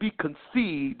even be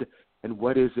conceived. And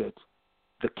what is it?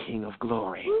 The King of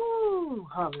Glory. Ooh,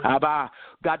 Abba,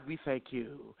 God, we thank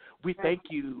you. We thank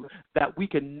you that we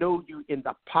can know you in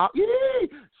the power.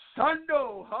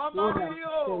 Sando,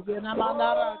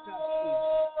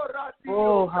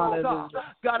 oh, hallelujah.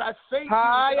 God, I thank you.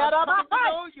 I'm coming to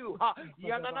know you.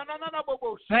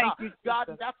 Thank you, God,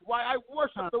 that's why I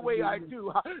worship the way I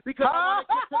do, because I want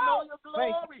to get to know your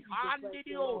glory.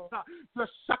 Your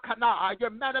Shekinah, your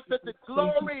manifested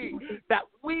glory, that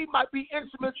we might be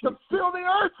instruments to fill the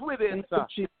earth with it.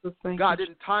 God,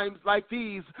 in times like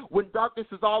these, when darkness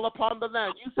is all upon the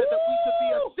land, you said that we should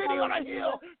be a city on a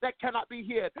hill that cannot be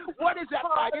hid. What is that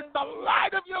light? It's the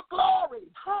light of your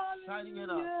glory shining in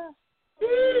us.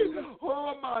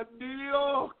 Oh, my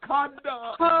Dio,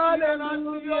 Kanda.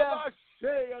 Hallelujah.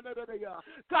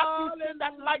 God, we send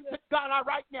that light to Ghana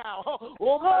right now.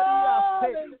 Oh,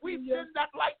 Maria, we send that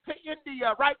light to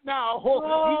India right now.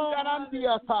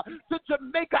 To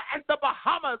Jamaica and the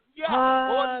Bahamas.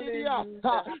 Yeah.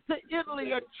 To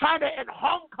Italy and China and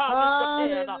Hong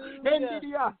Kong and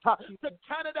Japan. To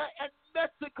Canada and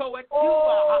Mexico and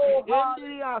Cuba.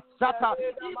 India.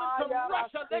 Even to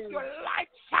Russia, let your light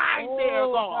shine there,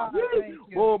 God.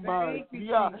 Oh, my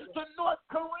God. To North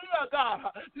Korea, God,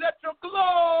 let your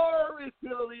glory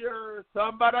fill the earth.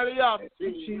 Somebody else.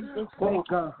 Oh,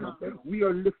 God. We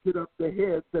are lifted up the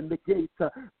heads and the gates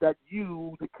that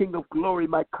you, the King of Glory,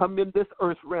 might come in this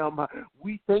earth realm.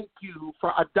 We thank you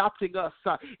for adopting us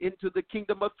into the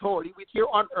kingdom authority here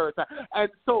on earth.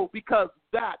 And so, because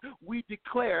that, we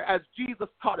declare, as Jesus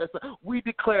taught us, we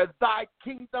declare, thy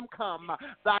kingdom come,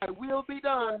 thy will be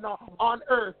done on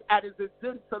earth as it is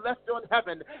in celestial in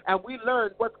heaven. And we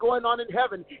learn what's going on in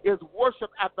heaven is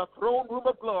worship at the throne room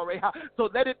of glory. So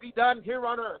let it be done here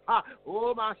on earth.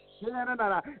 Oh, my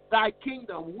thy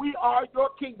kingdom. We are your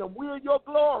kingdom. We are your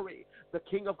glory. The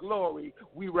King of Glory.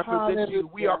 We represent you.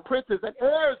 We are princes and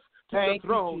heirs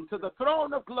to the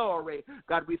throne of glory.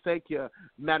 God, we thank you.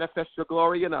 Manifest your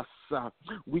glory in us.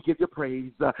 We give you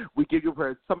praise. We give you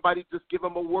praise. Somebody just give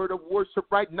him a word of worship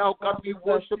right now. God, we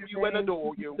worship you and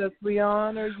adore you. We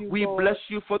honor you. We bless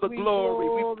you for the glory.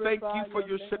 We thank you for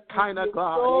your Shekinah,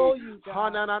 God.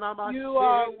 You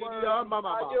are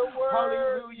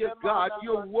hallelujah, God.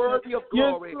 You're worthy of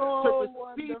glory. To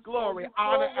receive glory,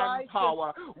 honor, and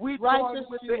power. We join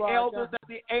with the elders and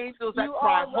the angels that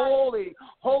cry, holy,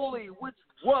 holy, which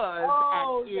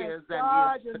was and is and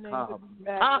is to come.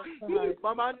 Now,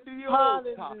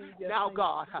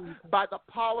 God, by the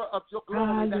power of your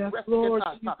glory that rests in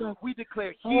us, we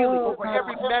declare healing over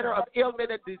every manner of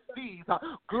ailment and disease.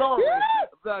 Glory,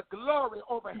 the glory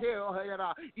over here.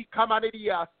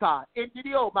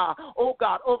 Oh,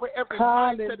 God, over every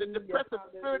mindset and depressive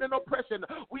spirit and oppression,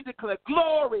 we declare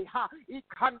glory.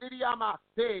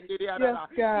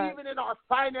 Even in our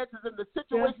finances and the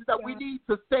situations that we need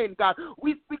to sustain, God,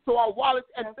 we speak to our wallets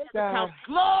and bank accounts.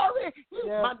 Glory.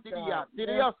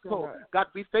 God,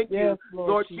 we thank you,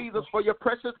 Lord Jesus, for your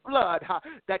precious blood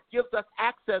that gives us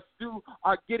access to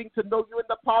our getting to know you in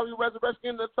the power of your resurrection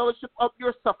and the fellowship of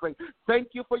your suffering.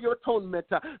 Thank you for your atonement.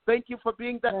 Thank you for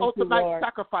being that ultimate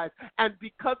sacrifice. And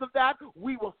because of that,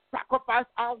 we will sacrifice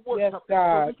our worship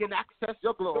so we can access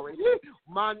your glory.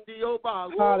 I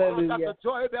got the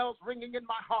joy bells ringing in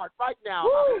my heart right now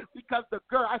because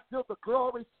I feel the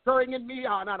glory stirring in me.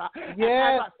 And as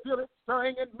I feel it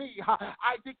stirring in me,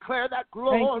 I declare that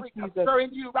glory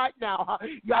stirring you right now.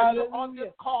 You're on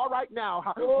this call right now.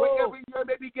 Wherever you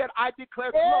may begin, I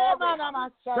declare glory.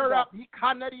 Stir up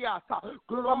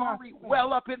glory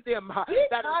well up in them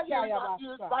that is hearing our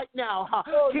ears right now.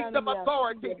 Kingdom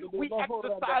authority, we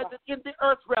exercise it in the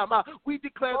earth realm. We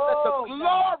declare that the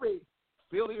glory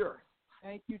fill the earth.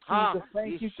 Thank you, Jesus.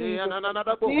 Thank you, Jesus.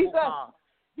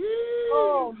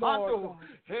 Oh, Lord.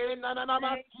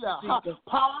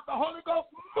 Power of the Holy Ghost,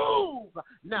 move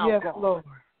now, God. Lord.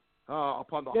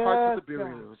 Upon the hearts of the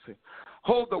believers.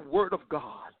 Hold the word of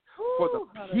God for the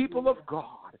people of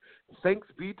God. Thanks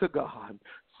be to God.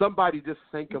 Somebody just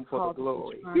thank him for the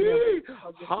glory.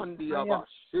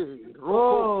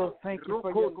 Oh, thank you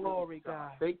for your glory,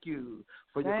 God. Thank you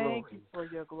for your glory. Thank you for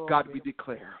your glory. God, we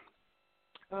declare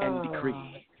and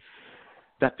decree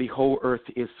that the whole earth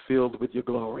is filled with your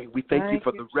glory. We thank you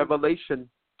for the revelation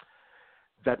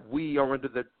that we are under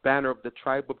the banner of the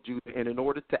tribe of Judah, and in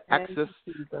order to access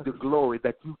the glory,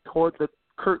 that you tore the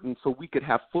curtain so we could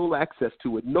have full access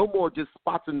to it. No more just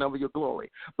spots and of your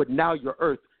glory, but now your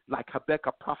earth, like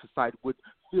Habakkuk prophesied, would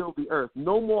fill the earth.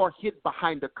 No more hid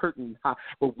behind the curtain,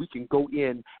 but we can go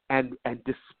in and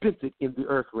dispense it in the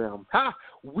earth realm.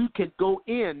 We can go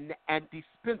in and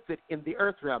dispense it in the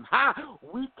earth realm.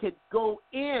 We can go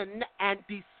in and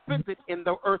dispense it in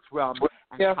the earth realm.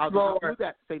 And how do we do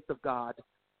that, saints of God?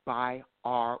 By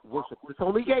our worship. It's the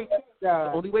only gate.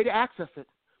 The only way to access it.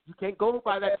 You can't go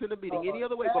by that to the meeting any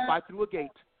other way but by through a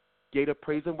gate. Gate of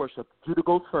praise and worship. Judah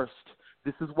goes first.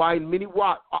 This is why many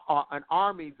an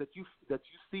army that you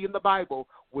see in the Bible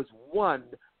was won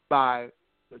by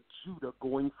the Judah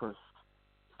going first.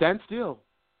 Stand still.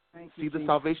 See the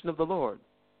salvation of the Lord.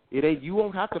 You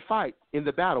won't have to fight in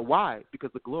the battle. Why? Because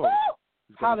the glory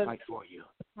is going to fight for you.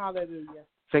 Hallelujah.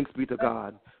 Thanks be to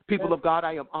God. People of God,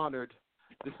 I am honored.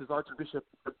 This is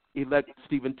Archbishop-elect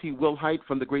Stephen T. Wilhite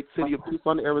from the great city of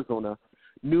Tucson, Arizona.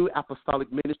 New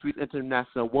Apostolic Ministries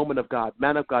International, woman of God,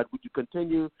 man of God, would you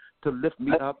continue to lift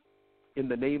me up in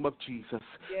the name of Jesus,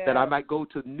 that I might go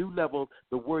to a new level?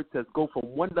 The word says go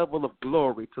from one level of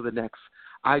glory to the next.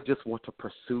 I just want to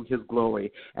pursue his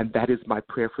glory, and that is my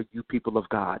prayer for you, people of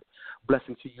God.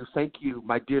 Blessing to you. Thank you,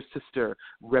 my dear sister,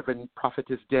 Reverend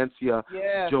Prophetess Dancia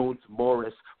Jones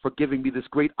Morris, for giving me this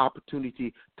great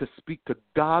opportunity to speak to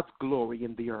God's glory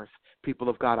in the earth. People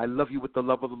of God, I love you with the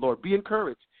love of the Lord. Be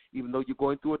encouraged. Even though you're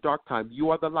going through a dark time, you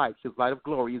are the light. His light of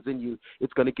glory is in you.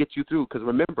 It's going to get you through. Because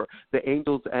remember, the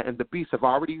angels and the beasts have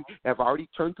already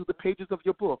turned through the pages of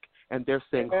your book, and they're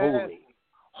saying, holy,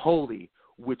 holy,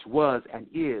 which was and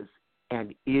is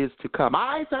to come.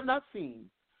 Eyes have not seen,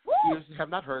 ears have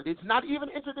not heard. It's not even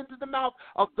entered into the mouth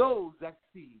of those that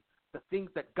see the things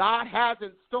that God has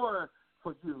in store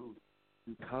for you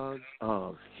because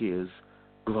of his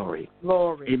glory.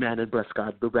 Amen, and bless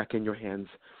God. Be back in your hands,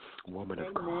 woman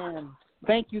of God.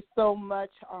 Thank you so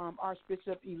much,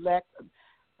 Archbishop-elect.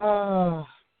 Wonderful.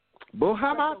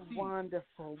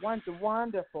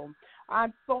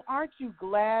 Aren't you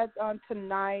glad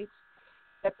tonight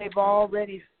that they've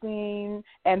already seen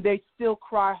and they still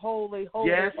cry, holy,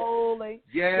 holy, holy?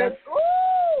 Yes.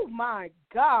 Oh, my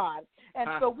God. And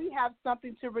so we have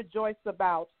something to rejoice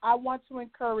about. I want to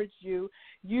encourage you.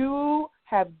 You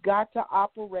have got to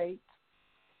operate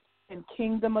in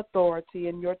kingdom authority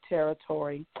in your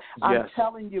territory. I'm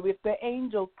telling you, if the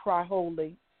angels cry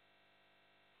holy,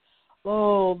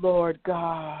 oh, Lord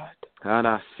God.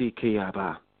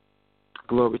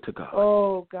 Glory to God.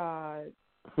 Oh, God.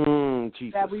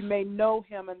 Jesus. That we may know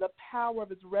him and the power of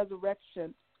his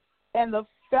resurrection and the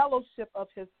fellowship of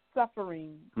his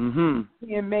suffering,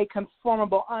 being made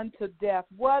conformable unto death.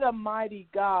 What a mighty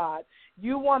God.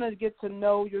 You want to get to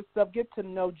know yourself, get to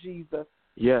know Jesus.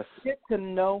 Yes. Get to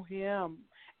know him.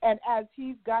 And as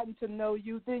he's gotten to know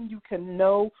you, then you can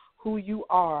know who you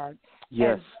are.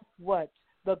 Yes. And what?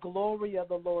 The glory of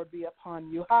the Lord be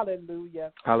upon you.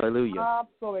 Hallelujah. Hallelujah. I'm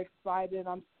so excited.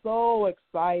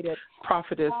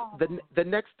 Prophetess, the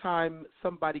next time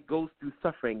somebody goes through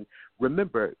suffering,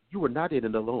 remember, you are not in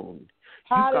it alone.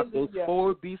 You've got those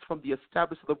four beasts from the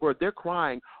establishment of the word. They're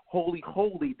crying, holy,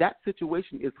 holy. That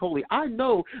situation is holy. I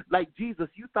know, like Jesus,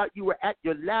 you thought you were at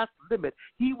your last limit.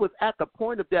 He was at the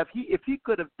point of death. If he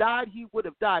could have died, he would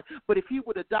have died. But if he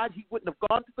would have died, he wouldn't have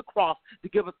gone to the cross to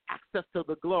give us access to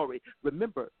the glory.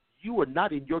 Remember, you are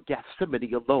not in your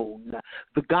Gethsemane alone.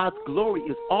 The God's glory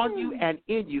is on you and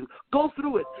in you. Go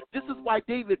through it. This is why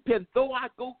David penned, though I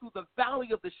go through the valley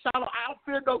of the shadow, I'll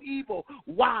fear no evil.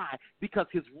 Why? Because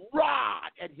his rod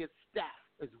and his staff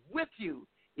is with you.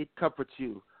 It comforts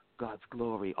you. God's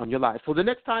glory on your life. So the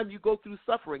next time you go through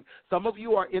suffering, some of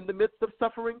you are in the midst of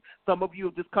suffering. Some of you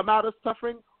have just come out of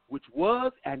suffering, which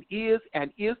was and is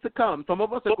to come. Some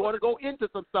of us are going to go into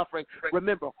some suffering.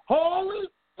 Remember, holy,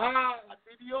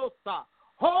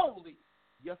 holy.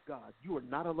 Yes, God, you are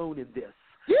not alone in this.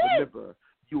 Remember,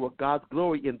 you are God's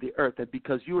glory in the earth, and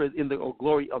because you are in the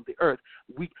glory of the earth,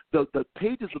 the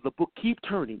pages of the book keep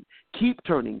turning.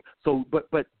 So,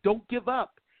 but don't give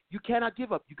up. You cannot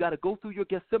give up. You got to go through your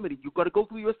Gethsemane. You got to go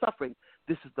through your suffering.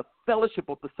 This is the fellowship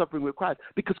of the suffering with Christ,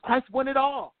 because Christ won it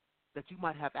all, that you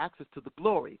might have access to the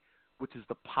glory, which is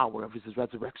the power of his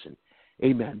resurrection.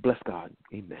 Amen. Bless God.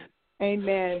 Amen.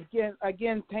 Amen.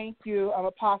 Again, thank you,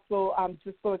 Apostle. I'm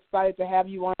just so excited to have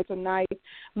you on tonight.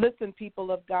 Listen,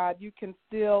 people of God, you can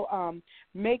still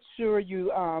make sure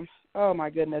you, oh,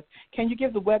 my goodness. Can you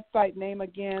give the website name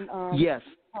again? Yes,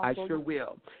 Apostle? I sure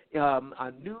will.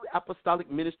 New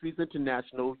Apostolic Ministries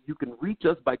International, you can reach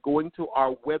us by going to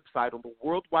our website on the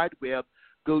World Wide Web.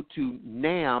 Go to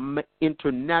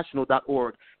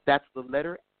naminternational.org. That's the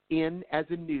letter N as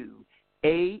in new,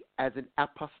 A as in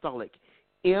apostolic,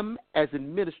 M as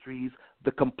in ministries,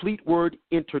 the complete word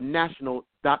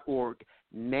international.org,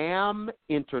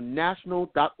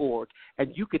 naminternational.org.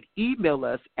 And you can email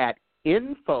us at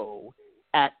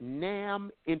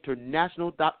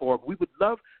info@naminternational.org. We would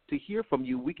love to hear from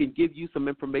you. We can give you some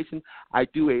information. I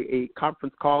do a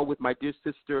conference call with my dear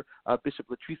sister, Bishop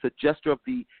Latricia Jester of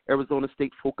the Arizona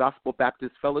State Full Gospel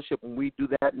Baptist Fellowship, and we do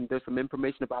that, and there's some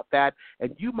information about that.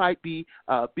 And you might be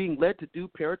being led to do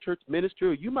parachurch ministry,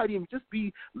 or you might even just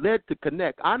be led to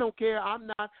connect. I don't care.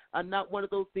 I'm not one of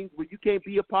those things where you can't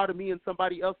be a part of me and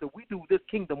somebody else, and we do this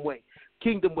kingdom way.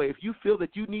 Kingdom way. If you feel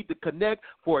that you need to connect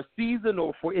for a season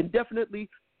or for indefinitely,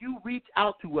 you reach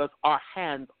out to us. Our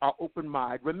hands are open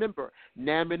wide. Remember,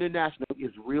 NAM International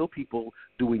is real people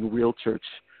doing real church.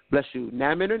 Bless you.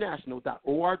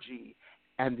 naminternational.org,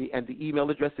 and the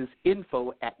email address is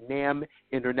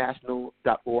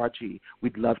info@naminternational.org.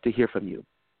 We'd love to hear from you.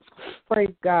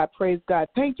 Praise God. Praise God.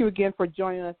 Thank you again for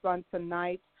joining us on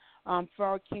tonight for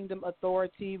our Kingdom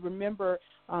Authority. Remember,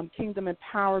 Kingdom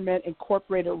Empowerment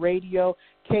Incorporated Radio,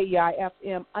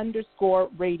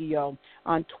 KEIFM_radio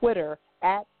on Twitter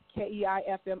at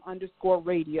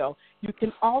KEIFM_radio. You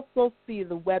can also see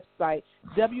the website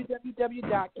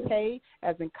www.K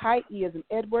as in kite, E as in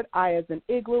Edward, I as in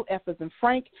Igloo, F as in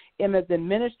Frank, M as in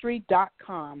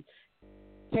ministry.com,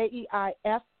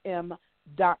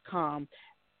 KEIFM.com.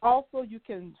 Also, you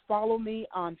can follow me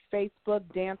on Facebook,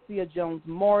 Dancia Jones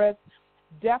Morris.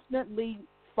 Definitely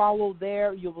follow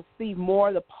there. You will see more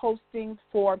of the postings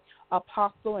for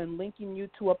Apostle and linking you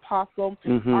to Apostle,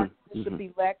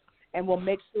 Archbishop-elect, and we'll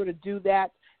make sure to do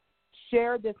that.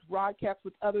 Share this broadcast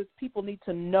with others. People need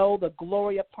to know the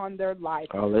glory upon their life.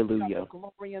 Hallelujah. The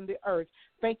glory in the earth.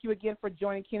 Thank you again for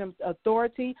joining Kingdom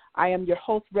Authority. I am your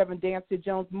host, Reverend Dancia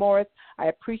Jones Morris. I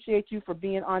appreciate you for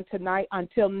being on tonight.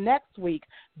 Until next week,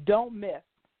 don't miss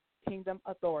Kingdom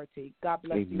Authority. God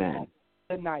bless you all.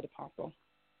 Good night, Apostle.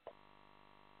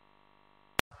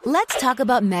 Let's talk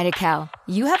about Medi-Cal.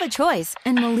 You have a choice,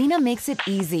 and Molina makes it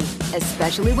easy,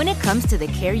 especially when it comes to the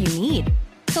care you need.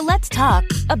 So let's talk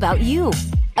about you,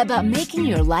 about making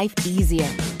your life easier,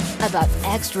 about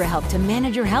extra help to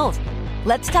manage your health.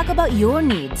 Let's talk about your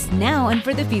needs now and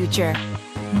for the future.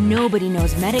 Nobody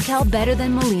knows Medi-Cal better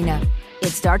than Molina. It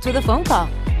starts with a phone call.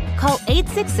 Call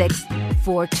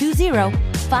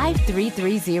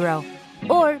 866-420-5330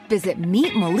 or visit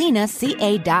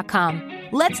meetmolinaca.com.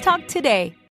 Let's talk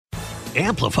today.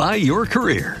 Amplify your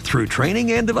career through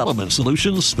training and development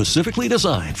solutions specifically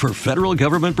designed for federal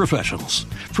government professionals.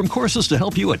 From courses to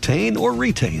help you attain or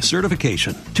retain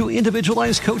certification, to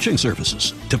individualized coaching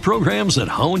services, to programs that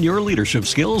hone your leadership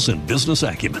skills and business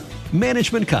acumen,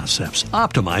 Management Concepts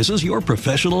optimizes your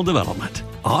professional development.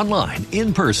 Online,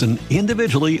 in person,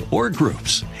 individually, or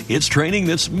groups, it's training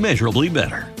that's measurably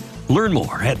better. Learn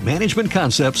more at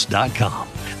managementconcepts.com.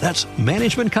 That's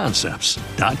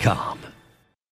managementconcepts.com.